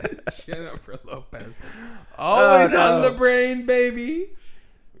 Always on the brain, baby.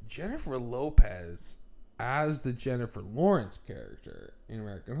 Jennifer Lopez as the Jennifer Lawrence character in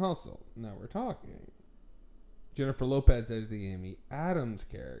American Hustle. Now we're talking. Jennifer Lopez as the Amy Adams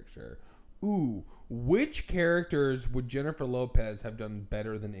character. Ooh, which characters would Jennifer Lopez have done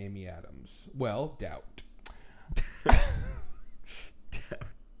better than Amy Adams? Well, doubt.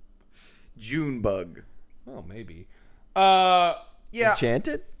 Junebug. Well, maybe. Yeah.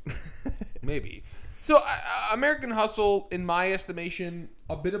 Enchanted? Maybe. So, American Hustle, in my estimation,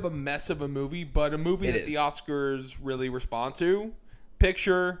 a bit of a mess of a movie, but a movie that the Oscars really respond to.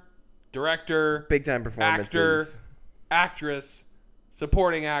 Picture, director, big time performances, actress,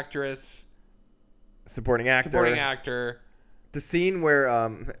 supporting actress, supporting actor. The scene where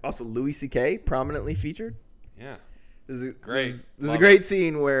also Louis C.K. prominently featured. Yeah, this is great. This is a great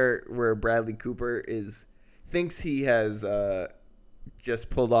scene where Bradley Cooper thinks he has just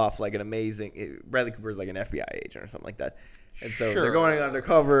pulled off like an amazing. Bradley Cooper is like an FBI agent or something like that, and so they're going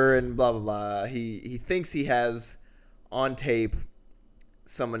undercover and blah blah blah. He thinks he has on tape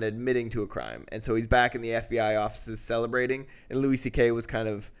someone admitting to a crime, and so he's back in the FBI offices celebrating, and Louis C.K. was kind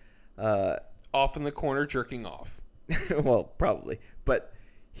of off in the corner jerking off. Well, probably, but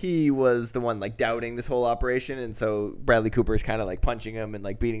he was the one like doubting this whole operation, and so Bradley Cooper is kind of like punching him and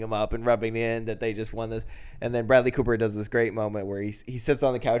like beating him up and rubbing in that they just won this. And then Bradley Cooper does this great moment where he sits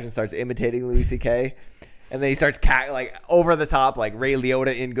on the couch and starts imitating Louis C.K. And then he starts like over the top like Ray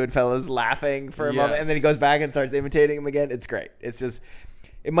Liotta in Goodfellas, laughing for a moment, and then he goes back and starts imitating him again. It's great. It's just,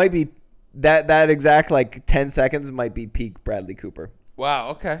 it might be that exact like 10 seconds might be peak Bradley Cooper. Wow.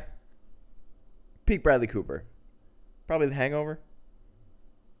 Okay. Peak Bradley Cooper. Probably The Hangover.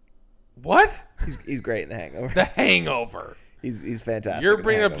 What? He's great in The Hangover. The Hangover. He's fantastic. You're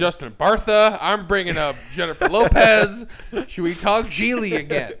bringing up Justin Bartha. I'm bringing up Jennifer Lopez. Should we talk Geely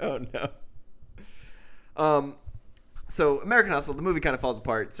again? Oh no. So American Hustle, the movie kind of falls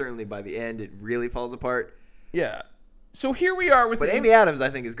apart. Certainly by the end, it really falls apart. Yeah. So here we are with. But Amy Adams, I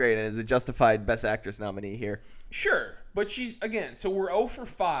think, is great and is a justified Best Actress nominee here. Sure, but she's again. So we're 0 for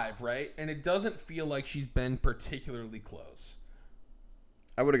 5, right? And it doesn't feel like she's been particularly close.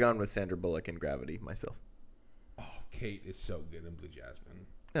 I would have gone with Sandra Bullock in Gravity myself. Oh, Kate is so good in Blue Jasmine.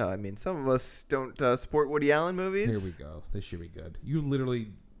 No, I mean some of us don't support Woody Allen movies. Here we go. This should be good. You literally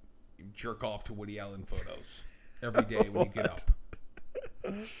jerk off to Woody Allen photos every day when you get up.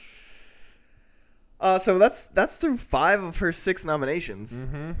 So that's through 5 of her 6 nominations.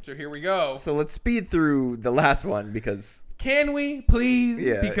 Mm-hmm. So here we go. So let's speed through the last one because... Can we, please?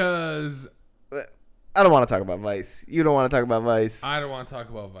 Yeah. Because... I don't want to talk about Vice. You don't want to talk about Vice. I don't want to talk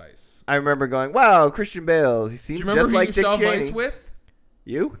about Vice. I remember going, wow, Christian Bale. He seems just like Dick Cheney. Do you remember who you saw Vice with?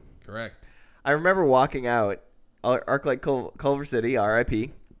 You? Correct. I remember walking out, ArcLight Culver City,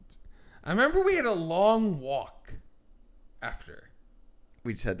 R.I.P. I remember we had a long walk after.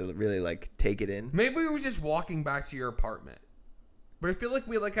 We just had to really like take it in. Maybe we were just walking back to your apartment. But I feel like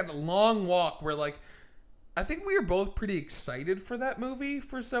we like had a long walk where like I think we were both pretty excited for that movie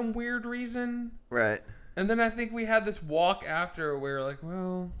for some weird reason. Right. And then I think we had this walk after where we were like,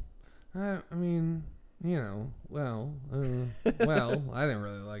 well, I mean, you know, well, I didn't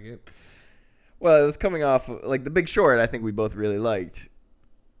really like it. Well, it was coming off like The Big Short. I think we both really liked.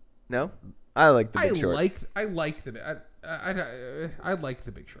 No, I liked The Big Short. I like The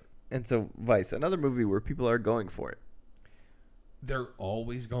Big Short. And so Vice, another movie where people are going for it. They're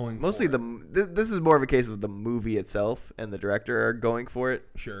always going Mostly for it. This is more of a case of the movie itself and the director are going for it.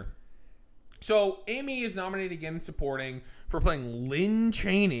 Sure. So Amy is nominated again in supporting for playing Lynn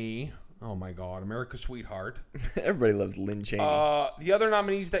Cheney. Oh my God, America's Sweetheart. Everybody loves Lynn Cheney. The other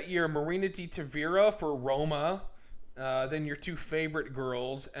nominees that year, Marina Di Tavira for Roma. Then your 2 favorite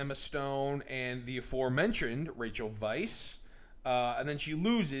girls, Emma Stone and the aforementioned Rachel Weisz. And then she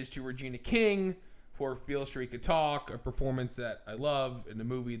loses to Regina King for Beale Street Could Talk, a performance that I love in a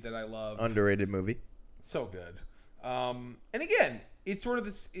movie that I love. Underrated movie. So good. And again, it's sort of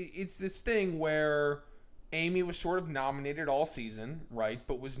this thing where Amy was sort of nominated all season, right?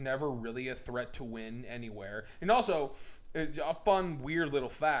 But was never really a threat to win anywhere. And also, a fun, weird little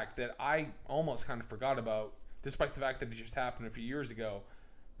fact that I almost kind of forgot about, despite the fact that it just happened a few years ago.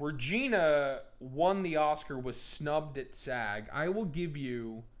 Regina won the Oscar, was snubbed at SAG. I will give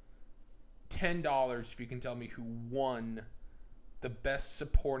you $10 if you can tell me who won the Best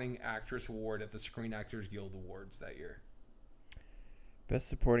Supporting Actress Award at the Screen Actors Guild Awards that year. Best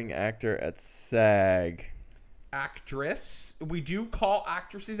Supporting Actor at SAG. Actress. We do call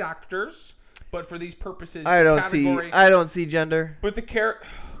actresses actors, but for these purposes, I don't see gender. But the category.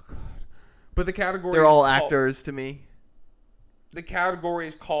 They're all actors to me. The category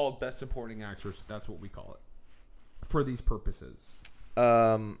is called Best Supporting Actress. That's what we call it for these purposes.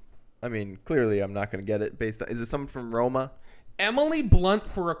 I mean, clearly I'm not going to get it based on... Is it someone from Roma? Emily Blunt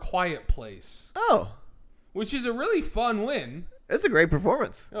for A Quiet Place. Oh. Which is a really fun win. It's a great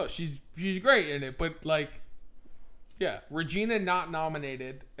performance. Oh, she's great in it, but like, yeah, Regina not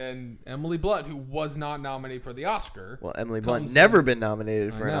nominated, and Emily Blunt, who was not nominated for the Oscar. Well, Emily Blunt never been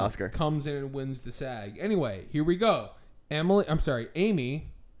nominated for an Oscar. Comes in and wins the SAG. Anyway, here we go. Amy. I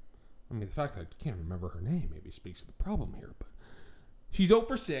mean, the fact that I can't remember her name maybe speaks to the problem here, but she's 0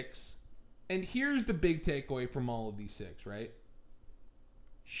 for 6. And here's the big takeaway from all of these 6, right?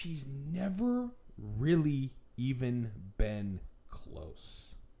 she's never really even been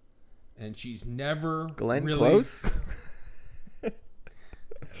close. And she's never Glenn really... Close?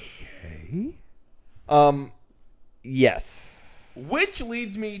 Okay. Yes. Which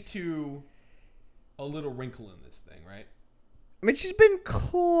leads me to a little wrinkle in this thing, right? I mean, she's been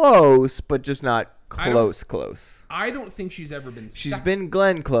close, but just not close. I don't think she's ever been She's been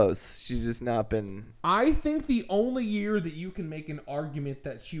Glenn Close. She's just not been... I think the only year that you can make an argument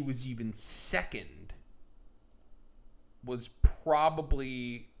that she was even second was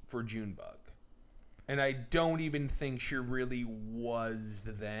probably for Junebug. And I don't even think she really was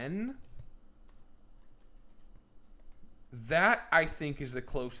then. That, I think, is the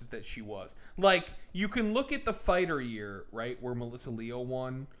closest that she was. Like, you can look at the Fighter year, right, where Melissa Leo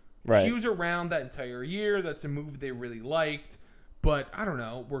won. Right. She was around that entire year. That's a movie they really liked. But, I don't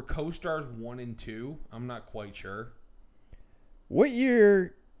know, were co-stars 1 and 2? I'm not quite sure. What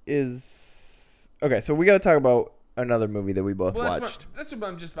year is... Okay, so we got to talk about another movie that we both watched. That's what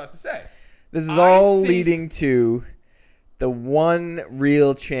I'm just about to say. This is all leading to the one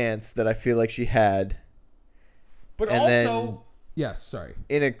real chance that I feel like she had. But and also... Yes, sorry.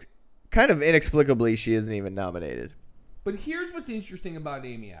 Kind of inexplicably, she isn't even nominated. But here's what's interesting about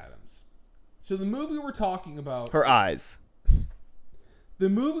Amy Adams. So the movie we're talking about... Her eyes. The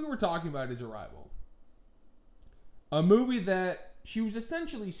movie we're talking about is Arrival. A movie that she was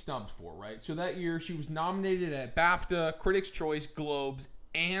essentially snubbed for, right? So that year, she was nominated at BAFTA, Critics' Choice, Globes,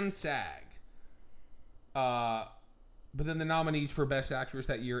 and SAG. But then the nominees for Best Actress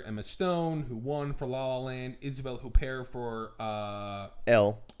that year, Emma Stone, who won for La La Land, Isabelle Huppert for...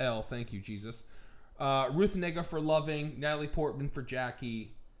 Elle, thank you, Jesus. Ruth Negga for Loving, Natalie Portman for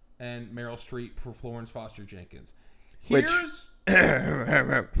Jackie, and Meryl Streep for Florence Foster Jenkins. we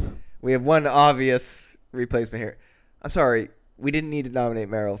have one obvious replacement here. I'm sorry, we didn't need to nominate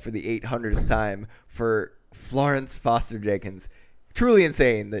Meryl for the 800th time for Florence Foster Jenkins. Truly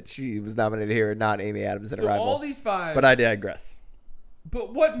insane that she was nominated here and not Amy Adams in Arrival. So all these 5... But I digress.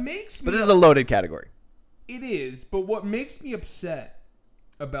 But what makes me... But this is a loaded category. It is, but what makes me upset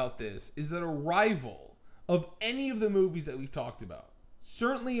about this is that Arrival, of any of the movies that we've talked about,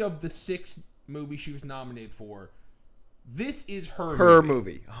 certainly of the 6 movies she was nominated for, this is her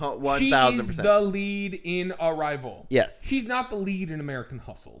movie. 1,000%. She is the lead in Arrival. Yes. She's not the lead in American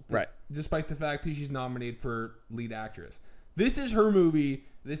Hustle. Right. Despite the fact that she's nominated for lead actress. This is her movie.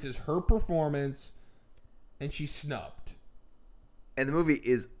 This is her performance. And she's snubbed. And the movie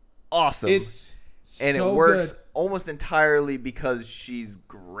is awesome. And it works almost entirely because she's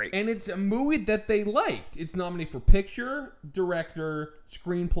great. And it's a movie that they liked. It's nominated for picture, director,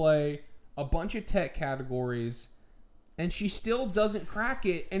 screenplay, a bunch of tech categories. And she still doesn't crack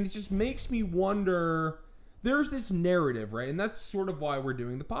it. And it just makes me wonder. There's this narrative, right? And that's sort of why we're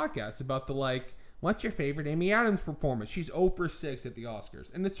doing the podcast about the what's your favorite Amy Adams performance? She's 0 for 6 at the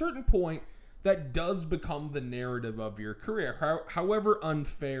Oscars. And at a certain point, that does become the narrative of your career, however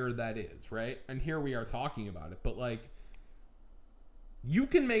unfair that is, right? And here we are talking about it. But, you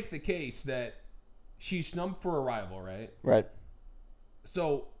can make the case that she's snubbed for Arrival, right? Right.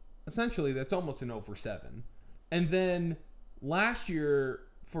 So, essentially, that's almost an 0 for 7. And then, last year,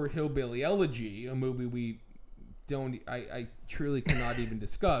 for Hillbilly Elegy, a movie I truly cannot even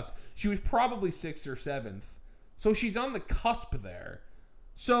discuss. She was probably 6th or 7th. So she's on the cusp there.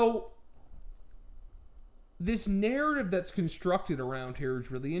 So this narrative that's constructed around here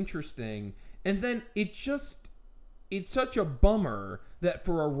is really interesting. And then it's such a bummer that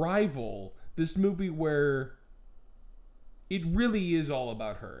for Arrival, this movie where it really is all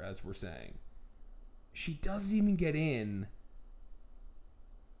about her, as we're saying, she doesn't even get in.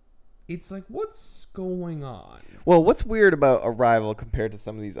 It's like, what's going on? Well, what's weird about Arrival compared to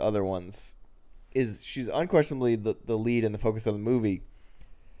some of these other ones is she's unquestionably the lead and the focus of the movie,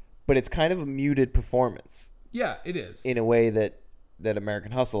 but it's kind of a muted performance. Yeah, it is. In a way that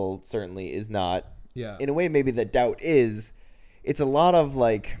American Hustle certainly is not. Yeah. In a way maybe that Doubt is. It's a lot of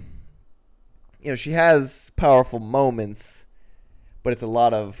she has powerful moments, but it's a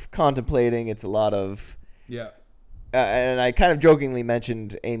lot of contemplating. It's a lot of... Yeah. And I kind of jokingly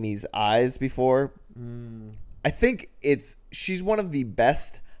mentioned Amy's eyes before. I think she's one of the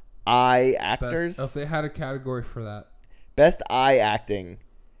best eye actors. If they had a category for that. Best eye acting.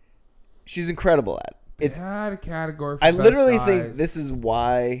 She's incredible at it. They had a category for I best literally eyes. think this is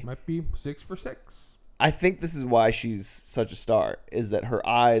why... Might be 6 for 6. I think this is why she's such a star, is that her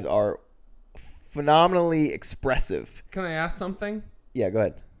eyes are phenomenally expressive. Can I ask something? Yeah, go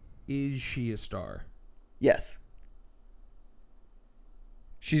ahead. Is she a star? Yes.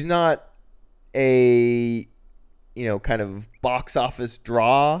 She's not a kind of box office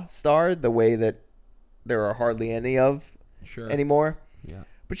draw star the way that there are hardly any of anymore. Yeah.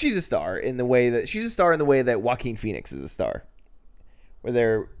 But she's a star in the way that Joaquin Phoenix is a star, where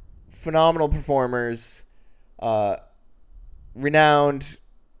they're phenomenal performers, renowned,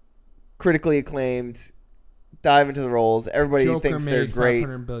 critically acclaimed, dive into the roles. Everybody thinks they're great.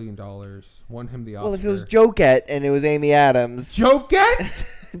 $500 billion. Won him the Oscar. Well, if it was Jokette and it was Amy Adams. Jokette?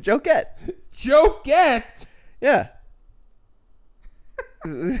 Jokette. Yeah.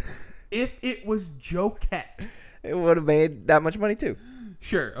 If it was Jokette, it would have made that much money too.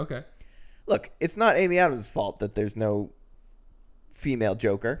 Sure. Okay. Look, it's not Amy Adams' fault that there's no female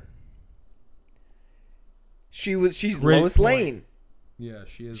Joker. She's Great Lois point. Lane. Yeah,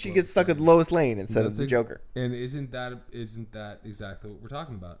 she is. She gets stuck with Lois Lane instead of the Joker. And isn't that exactly what we're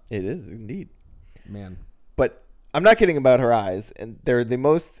talking about? It is indeed. Man. But I'm not kidding about her eyes, and they're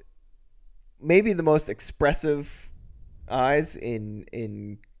maybe the most expressive eyes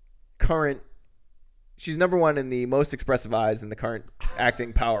in current. She's number one in the most expressive eyes in the current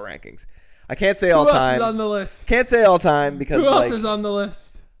acting power rankings. I can't say all time. Who else is on the list? Can't say all time because who else is on the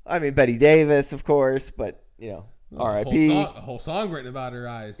list? I mean, Betty Davis, of course, but R.I.P. A whole song written about her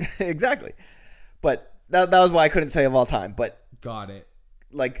eyes. Exactly. But that was why I couldn't say of all time. But got it.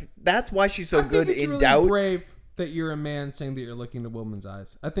 Like that's why she's so good in really doubt. Brave that you're a man saying that you're looking at a woman's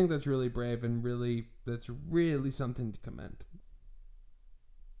eyes. I think that's really brave and that's really something to commend.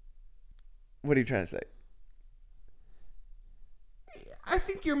 What are you trying to say? I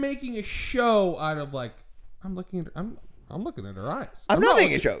think you're making a show out of I'm looking at her eyes. I'm not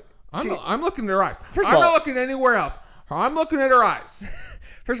making a show. I'm looking at her eyes. First of all, I'm not looking anywhere else. I'm looking at her eyes.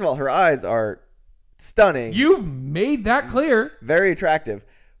 First of all, her eyes are stunning. You've made that clear. Very attractive,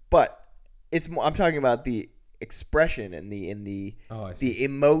 but I'm talking about the expression and the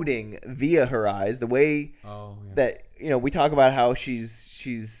emoting via her eyes, the way that we talk about how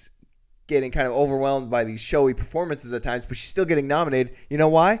she's getting kind of overwhelmed by these showy performances at times, but she's still getting nominated. You know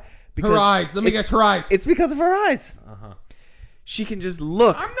why? Because her eyes. Let me guess, her eyes. It's because of her eyes. She can just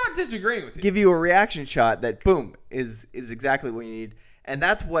look. I'm not disagreeing with you. Give you a reaction shot that boom is exactly what you need, and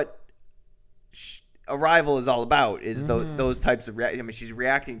that's what Arrival is all about. Is those types of reactions. I mean, she's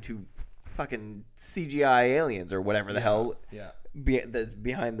reacting to fucking CGI aliens or whatever the hell. Yeah. That's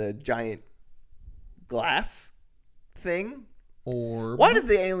behind the giant glass thing. Or why did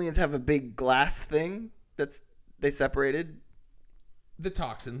the aliens have a big glass thing they separated? The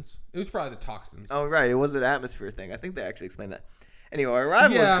toxins. It was probably the toxins. Oh, right. It was an atmosphere thing. I think they actually explained that. Anyway,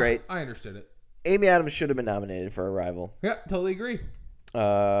 Arrival is great. I understood it. Amy Adams should have been nominated for Arrival. Yeah, totally agree.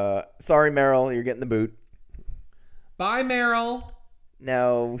 Sorry, Meryl, you're getting the boot. Bye, Meryl.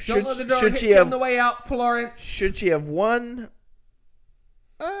 Now, Don't let the door hit you on the way out, Florence. Should she have won?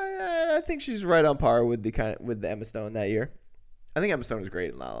 I think she's right on par with the Emma Stone that year. I think Emma Stone was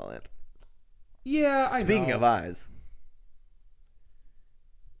great in La La Land. Yeah, I know. Speaking of eyes.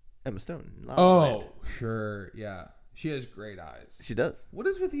 Emma Stone. La La Land. Sure. Yeah. She has great eyes. She does. What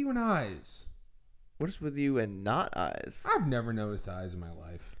is with you and eyes? What is with you and not eyes? I've never noticed eyes in my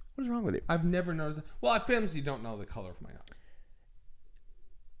life. What is wrong with you? I've never noticed. Well, I famously don't know the color of my eyes.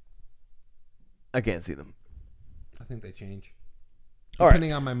 I can't see them. I think they change. All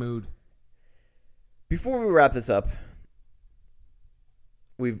depending on my mood. Before we wrap this up,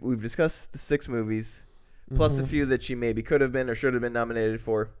 we've discussed the 6 movies, plus a few that she maybe could have been or should have been nominated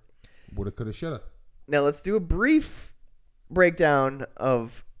for. Woulda, coulda, shoulda. Now let's do a brief breakdown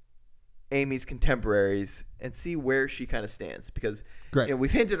of Amy's contemporaries and see where she kind of stands. Because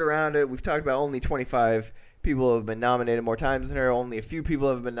we've hinted around it. We've talked about only 25 people who have been nominated more times than her. Only a few people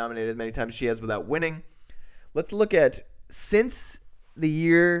have been nominated as many times as she has without winning. Let's look at since the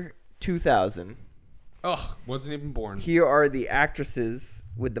year 2000. Ugh, wasn't even born. Here are the actresses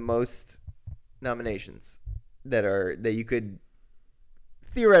with the most nominations that you could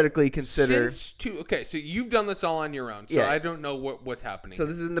theoretically consider. Okay, so you've done this all on your own, so I don't know what's happening. So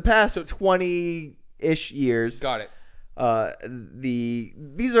this is in the past 20-ish years. Got it.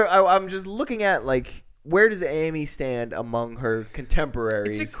 These are I'm just looking at where does Amy stand among her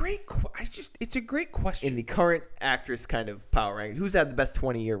contemporaries? It's a great question. In the current actress kind of power ranking, who's had the best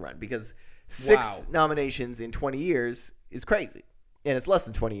 20-year run? Because 6 nominations in 20 years is crazy. And it's less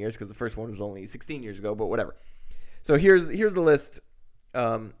than 20 years because the first one was only 16 years ago, but whatever. So here's the list.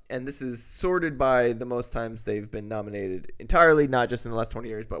 And this is sorted by the most times they've been nominated entirely, not just in the last 20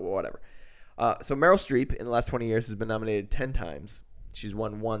 years, but whatever. So Meryl Streep in the last 20 years has been nominated 10 times. She's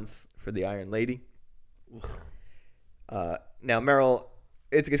won once for The Iron Lady. Now Meryl,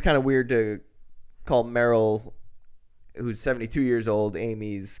 it's kind of weird to call Meryl, who's 72 years old,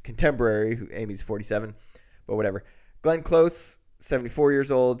 Amy's contemporary. Amy's 47. but whatever. Glenn Close, 74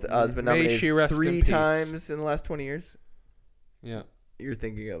 years old, has been May she nominated rest in 3 peace. times in the last 20 years. Yeah. You're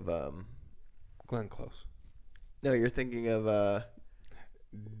thinking of Glenn Close. no, you're thinking of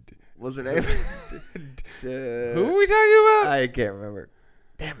what's her name? Who are we talking about? I can't remember.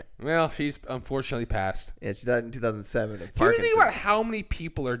 Damn it. Well, she's unfortunately passed. Yeah, she died in 2007 of Do you ever Parkinson's. think about how many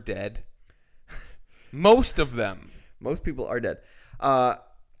people are dead? Most of them. Most people are dead.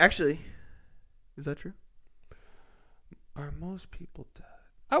 Actually, is that true? Are most people dead?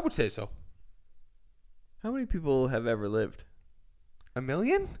 I would say so. How many people have ever lived? 1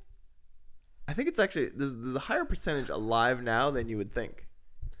 million? I think it's actually there's a higher percentage alive now than you would think,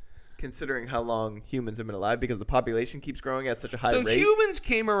 considering how long humans have been alive, because the population keeps growing at such a high rate. So humans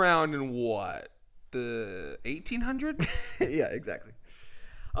came around in what? The 1800s? Yeah, exactly.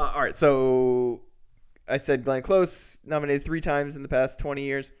 All right, so I said Glenn Close, nominated 3 times in the past 20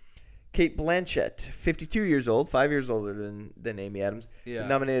 years. Kate Blanchett, 52 years old, 5 years older than Amy Adams. Yeah.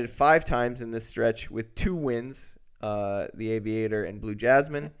 Nominated 5 times in this stretch with 2 wins, The Aviator and Blue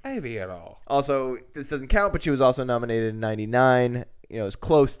Jasmine. Aviator. Also, this doesn't count, but she was also nominated in 99. You know, it was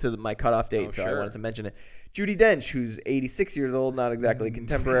close to my cutoff date, so I wanted to mention it. Judi Dench, who's 86 years old, not exactly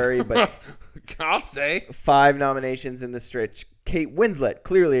contemporary, but I'll say 5 nominations in this stretch. Kate Winslet,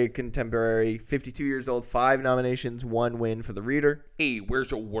 clearly a contemporary, 52 years old, 5 nominations, 1 win for The Reader. Hey, where's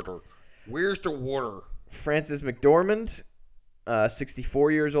the water? Where's the water? Frances McDormand,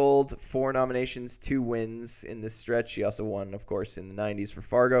 64 years old, 4 nominations, 2 wins in this stretch. She also won, of course, in the 90s for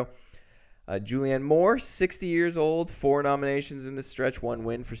Fargo. Julianne Moore, 60 years old, 4 nominations in this stretch, 1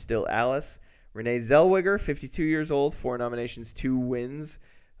 win for Still Alice. Renee Zellweger, 52 years old, 4 nominations, 2 wins,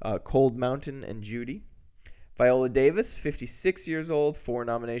 Cold Mountain and Judy. Viola Davis, 56 years old, 4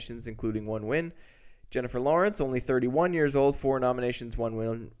 nominations, including 1 win. Jennifer Lawrence, only 31 years old, 4 nominations,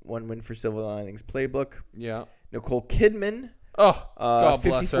 1 win for Silver Linings Playbook. Yeah. Nicole Kidman, God bless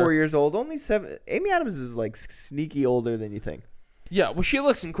 54 her. years old, only 7. Amy Adams is like sneaky older than you think. Yeah, well, she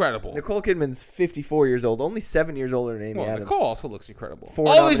looks incredible. Nicole Kidman's 54 years old, only 7 years older than Amy Adams. Nicole also looks incredible. 4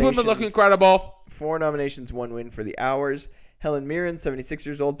 All these women look nominations. incredible. 4 nominations, 1 win for The Hours. Helen Mirren, 76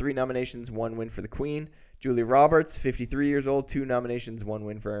 years old, 3 nominations, 1 win for The Queen. Julia Roberts, 53 years old, 2 nominations, 1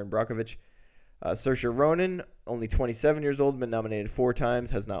 win for Erin Brockovich. Saoirse Ronan, only 27 years old, been nominated 4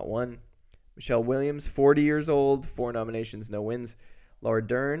 times, has not won. Michelle Williams, 40 years old, 4 nominations, no wins. Laura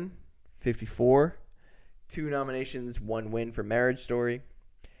Dern, 54, 2 nominations, 1 win for Marriage Story.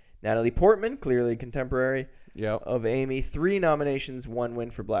 Natalie Portman, clearly contemporary of Amy, 3 nominations, 1 win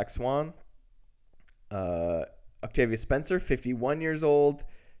for Black Swan. Octavia Spencer, 51 years old,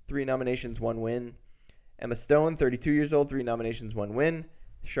 3 nominations, 1 win. Emma Stone, 32 years old, 3 nominations, 1 win.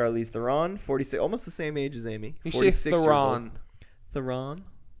 Charlize Theron, 46, almost the same age as Amy. You say Theron. Theron?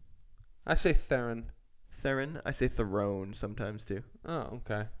 I say Theron. Theron? I say Theron sometimes too. Oh,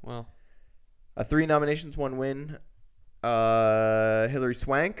 okay. Well. 3 nominations, 1 win. Hilary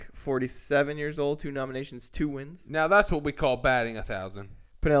Swank, 47 years old, 2 nominations, 2 wins. Now that's what we call batting 1,000.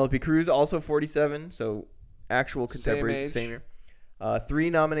 Penelope Cruz, also 47, so actual contemporaries, same year. 3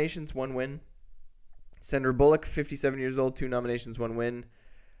 nominations, 1 win. Sandra Bullock, 57 years old, 2 nominations, 1 win.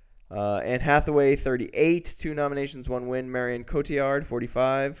 Anne Hathaway, 38, 2 nominations, 1 win. Marion Cotillard,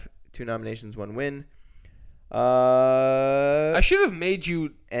 45, 2 nominations, 1 win. I should have made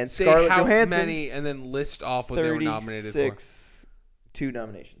you and say Scarlett how Johansson, many and then list off what they were nominated for. 36, 2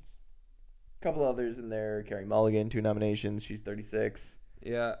 nominations. A couple others in there. Carey Mulligan, 2 nominations. She's 36.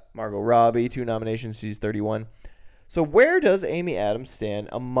 Yeah. Margot Robbie, 2 nominations. She's 31. So where does Amy Adams stand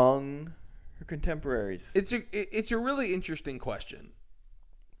among her contemporaries? It's a really interesting question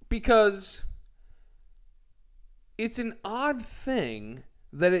because it's an odd thing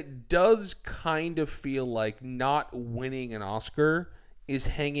that it does kind of feel like not winning an Oscar is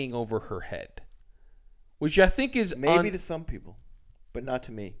hanging over her head, which I think is maybe to some people, but not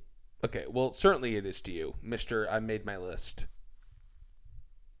to me. Okay, well, certainly it is to you, Mr. I made my list.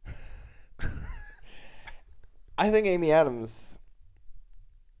 I think Amy Adams,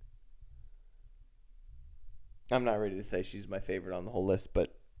 I'm not ready to say she's my favorite on the whole list,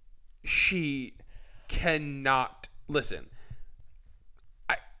 but she cannot listen.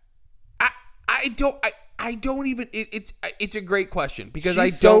 I don't even. It's a great question because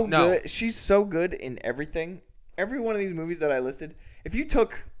she's I don't know. Good. She's so good in everything. Every one of these movies that I listed. If you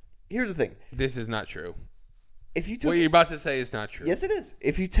took, here's the thing. This is not true. If you took, what you're about to say is not true. Yes, it is.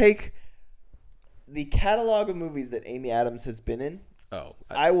 If you take the catalog of movies that Amy Adams has been in,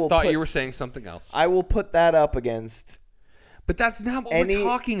 I thought you were saying something else. I will put that up against. But that's not what we're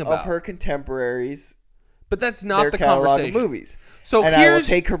talking about. Of her contemporaries. But that's not their the catalog conversation. of movies. So and I will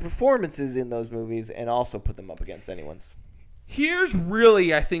take her performances in those movies and also put them up against anyone's. Here's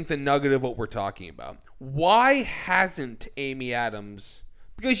really, I think, the nugget of what we're talking about. Why hasn't Amy Adams?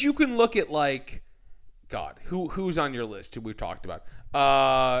 Because you can look at God, who's on your list? Who we talked about?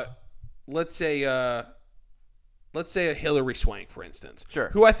 Let's say a Hilary Swank, for instance. Sure.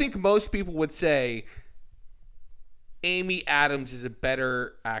 Who I think most people would say Amy Adams is a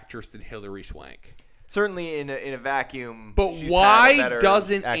better actress than Hilary Swank. Certainly in a vacuum. But why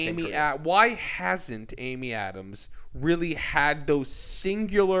hasn't Amy Adams really had those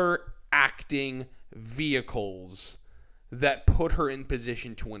singular acting vehicles that put her in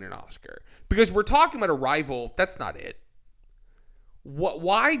position to win an Oscar? Because we're talking about Arrival, that's not it.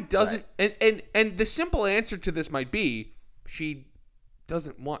 Why doesn't and the simple answer to this might be she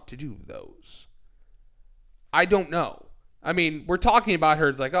doesn't want to do those. I don't know. I mean, we're talking about her.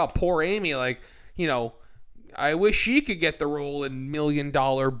 It's like, oh, poor Amy. I wish she could get the role in $1 Million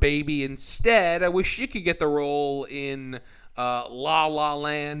Baby instead. I wish she could get the role in La La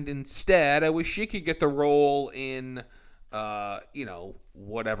Land instead. I wish she could get the role in,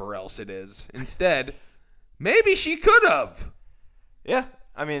 whatever else it is instead. Maybe she could have. Yeah,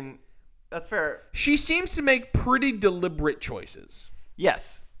 I mean, that's fair. She seems to make pretty deliberate choices.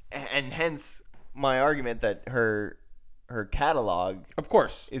 Yes, and hence my argument that her catalog, of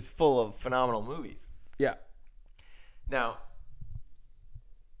course, is full of phenomenal movies. Yeah. Now,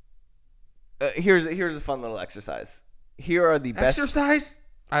 here's a fun little exercise. Here are the best exercise.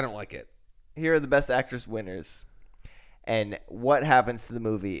 I don't like it. Here are the best actress winners, and what happens to the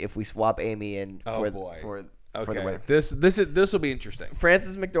movie if we swap Amy in for the winner. This will be interesting.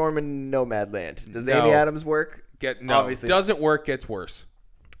 Frances McDormand, Nomadland. Does Amy Adams work? Obviously doesn't work. Gets worse.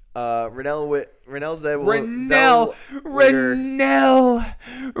 Renee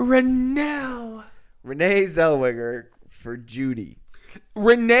Zellweger for Judy.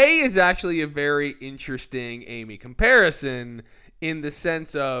 Renee is actually a very interesting Amy comparison in the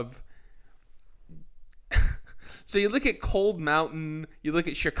sense of so you look at Cold Mountain, you look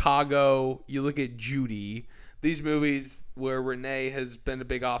at Chicago, you look at Judy, these movies where Renee has been a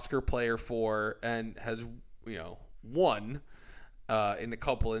big Oscar player for and has, won in a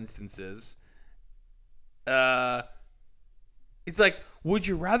couple instances. It's like, would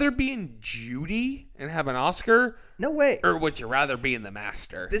you rather be in Judy and have an Oscar? No way. Or would you rather be in The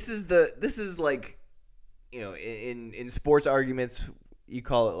Master? This is like, in sports arguments, you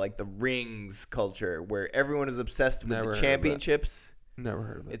call it like the rings culture, where everyone is obsessed with the championships. Never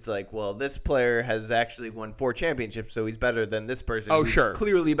heard of it. It's like, well, this player has actually won 4 championships, so he's better than this person who's sure.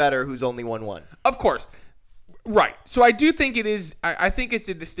 clearly better, who's only won 1. Of course. Right. So I do think it is, I think it's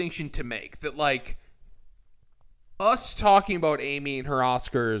a distinction to make that, like, us talking about Amy and her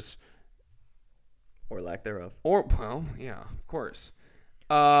Oscars. Or lack thereof. Well, yeah, of course.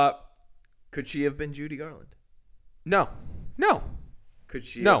 Could she have been Judy Garland? No. Could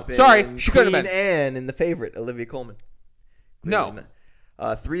she No. have been Sorry, she couldn't have been. Anne in The Favorite, Olivia Colman? No.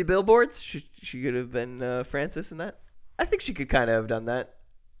 3 Billboards? She could have been Frances in that? I think she could kind of have done that.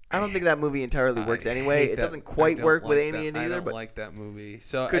 I don't think that movie entirely works anyway. It doesn't quite work with Amy in either. I don't like that movie.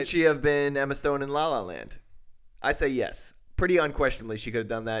 So could she have been Emma Stone in La La Land? I say yes. Pretty unquestionably, she could have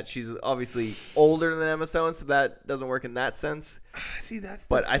done that. She's obviously older than Emma Stone, so that doesn't work in that sense. See, that's the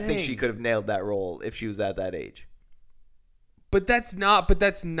But thing. I think she could have nailed that role if she was at that age. But that's not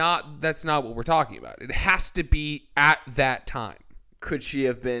what we're talking about. It has to be at that time. Could she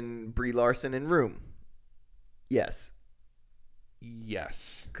have been Brie Larson in Room? Yes.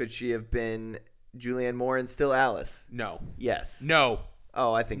 Yes. Could she have been Julianne Moore in Still Alice? No. Yes. No.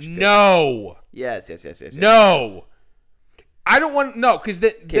 Oh, I think she could. No. Yes. No. Yes. I don't want because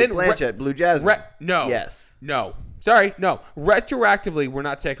then Blanchett, Blue Jasmine. No. Yes. No. Sorry. No. Retroactively, we're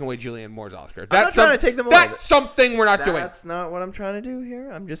not taking away Julianne Moore's Oscar. I'm not trying to take them away. That's something we're not doing. That's not what I'm trying to do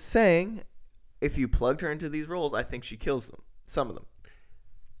here. I'm just saying, if you plugged her into these roles, I think she kills them. Some of them.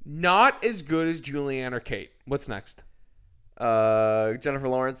 Not as good as Julianne or Kate. What's next? Jennifer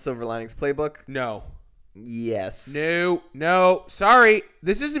Lawrence, Silver Linings Playbook. No. Yes. No. Sorry,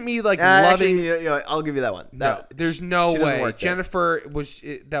 this isn't me loving. Actually, I'll give you that one. There's no way. Jennifer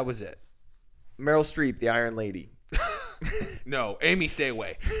that was it. Meryl Streep, The Iron Lady. No, Amy, stay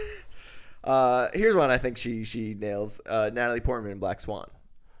away. Here's one I think she nails. Natalie Portman in Black Swan.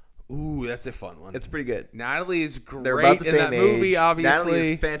 Ooh, that's a fun one. It's pretty good. Natalie is great They're about the in same that age. movie. Obviously,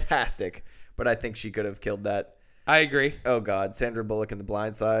 Natalie is fantastic, but I think she could have killed that. I agree. Oh God, Sandra Bullock in The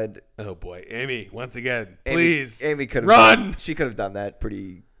Blind Side. Oh boy, Amy, once again, please. Amy could have run. She could have done that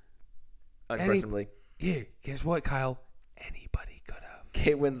pretty unquestionably. Yeah, guess what, Kyle? Anybody could have.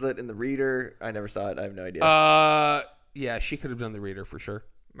 Kate Winslet in The Reader. I never saw it. I have no idea. Yeah, she could have done The Reader for sure.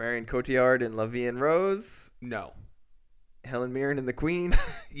 Marion Cotillard in La Vie en Rose. No. Helen Mirren in The Queen.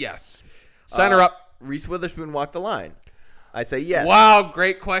 Yes. Sign her up. Reese Witherspoon Walk the Line. I say yes. Wow,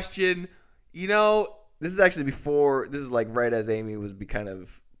 great question. You know, this is actually before. This is like right as Amy was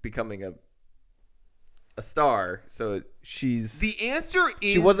becoming a star. So the answer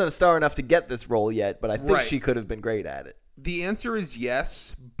is she wasn't a star enough to get this role yet, but I think Right. she could have been great at it. The answer is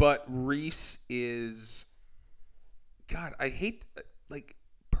yes, but Reese is. God, I hate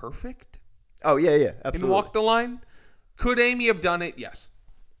perfect. Oh yeah, absolutely. In Walk the Line, could Amy have done it? Yes.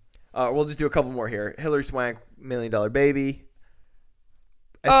 We'll just do a couple more here. Hilary Swank, $1 Million Baby.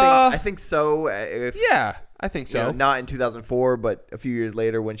 I think so. Yeah, I think so. Not in 2004, but a few years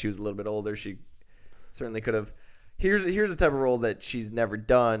later when she was a little bit older, she certainly could have. Here's the type of role that she's never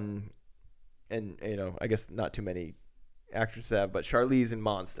done, and I guess not too many actresses have, but Charlize in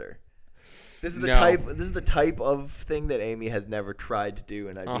Monster. This is the type of thing that Amy has never tried to do,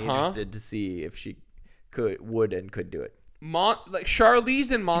 and I'd be interested to see if she would do it.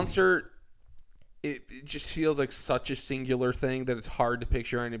 Charlize in Monster, it just feels like such a singular thing that it's hard to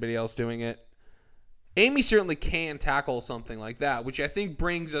picture anybody else doing it. Amy certainly can tackle something like that, which I think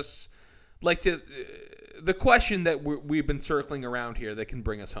brings us to the question that we've been circling around here that can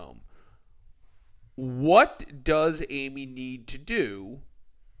bring us home. What does Amy need to do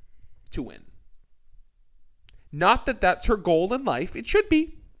to win? Not that that's her goal in life. It should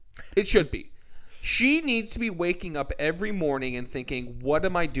be. It should be. She needs to be waking up every morning and thinking, what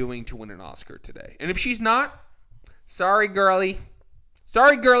am I doing to win an Oscar today? And if she's not, sorry, girly.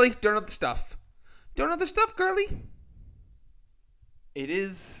 Sorry, girly. Don't know the stuff. Don't know the stuff, girly.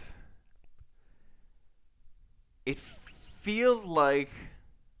 It feels like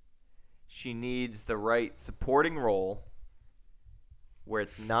she needs the right supporting role where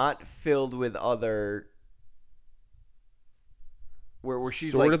it's not filled with other... Where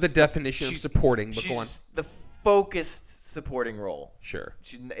she's sort of the definition of supporting, but go on. She's the focused supporting role. Sure.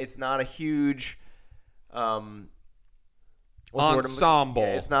 It's not a huge ensemble.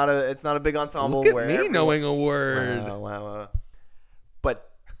 Yeah, it's not a big ensemble. Look at me knowing a word. Wow. But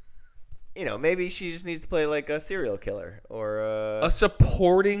maybe she just needs to play like a serial killer or a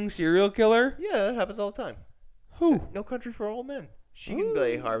supporting serial killer. Yeah, that happens all the time. Who? No Country for Old Men. She can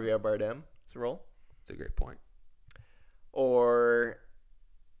play Javier Bardem. It's a role. That's a great point. Or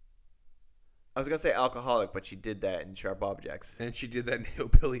I was gonna say alcoholic, but she did that in Sharp Objects, and she did that in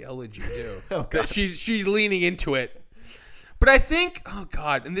Hillbilly Elegy too. Oh, God. She's leaning into it. But I think, oh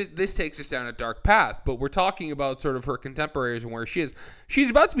God, and this takes us down a dark path. But we're talking about sort of her contemporaries and where she is. She's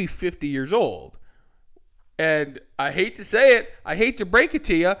about to be 50 years old, and I hate to say it, I hate to break it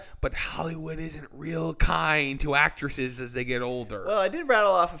to you, but Hollywood isn't real kind to actresses as they get older. Well, I did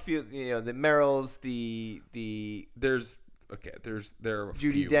rattle off a few. The Merrills, there are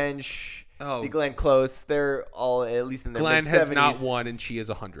Judi Dench, the Glenn Close. They're all at least in their Glenn mid-70s. has not won, and she is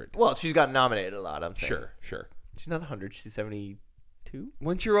 100. Well, she's got nominated a lot. I'm saying. Sure. She's not 100. She's 72.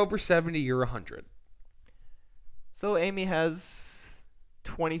 Once you're over 70, you're 100. So Amy has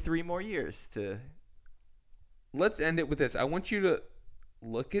 23 more years to. Let's end it with this. I want you to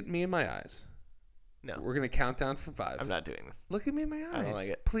look at me in my eyes. No. We're going to count down from 5. I'm not doing this. Look at me in my eyes. I don't like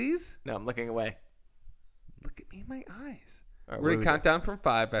it. Please? No, I'm looking away. Look at me in my eyes. All right, we're going to count down from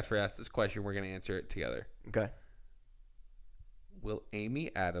 5 after I ask this question. We're going to answer it together. Okay. Will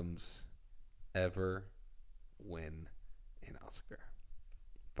Amy Adams ever win an Oscar?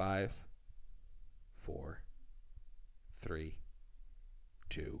 5, 4, 3,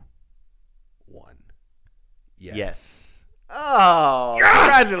 2, 1. Yes. Oh, yes!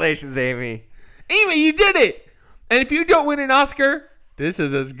 Congratulations, Amy. Amy, you did it. And if you don't win an Oscar, this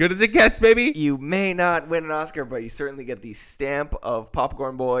is as good as it gets, baby. You may not win an Oscar, but you certainly get the stamp of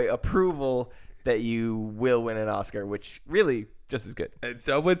Popcorn Boy approval that you will win an Oscar, which really just as good. And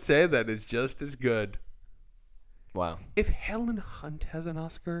some would say that is just as good. Wow. If Helen Hunt has an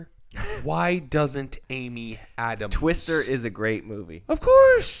Oscar, why doesn't Amy Adams? Twister is a great movie. Of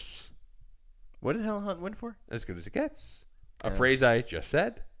course. What did Helen Hunt win for? As good as it gets. A phrase I just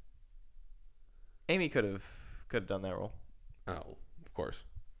said. Amy could have done that role. Oh, of course.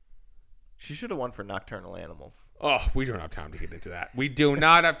 She should have won for Nocturnal Animals. Oh, we don't have time to get into that. We do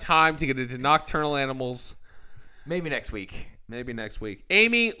not have time to get into Nocturnal Animals. Maybe next week.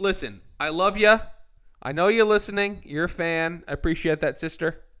 Amy, listen, I love you. I know you're listening. You're a fan. I appreciate that,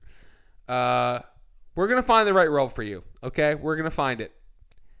 sister. We're going to find the right role for you, okay? We're going to find it.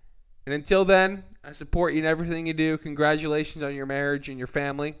 And until then, I support you in everything you do. Congratulations on your marriage and your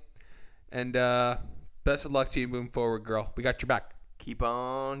family. And best of luck to you moving forward, girl. We got your back. keep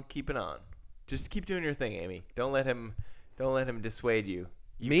on keeping on. Just keep doing your thing, Amy. Don't let him dissuade you.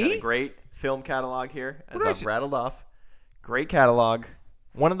 You've got a great film catalog here, as I've rattled off. Great catalog.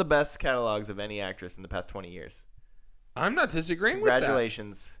 One of the best catalogs of any actress in the past 20 years. I'm not disagreeing with that.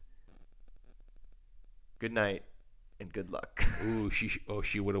 Congratulations. Good night and good luck. Ooh,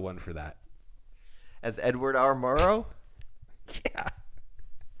 she would have won for that. As Edward R. Murrow? Yeah.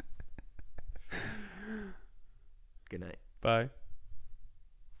 Good night. Bye.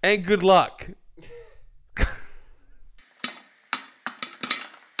 And good luck.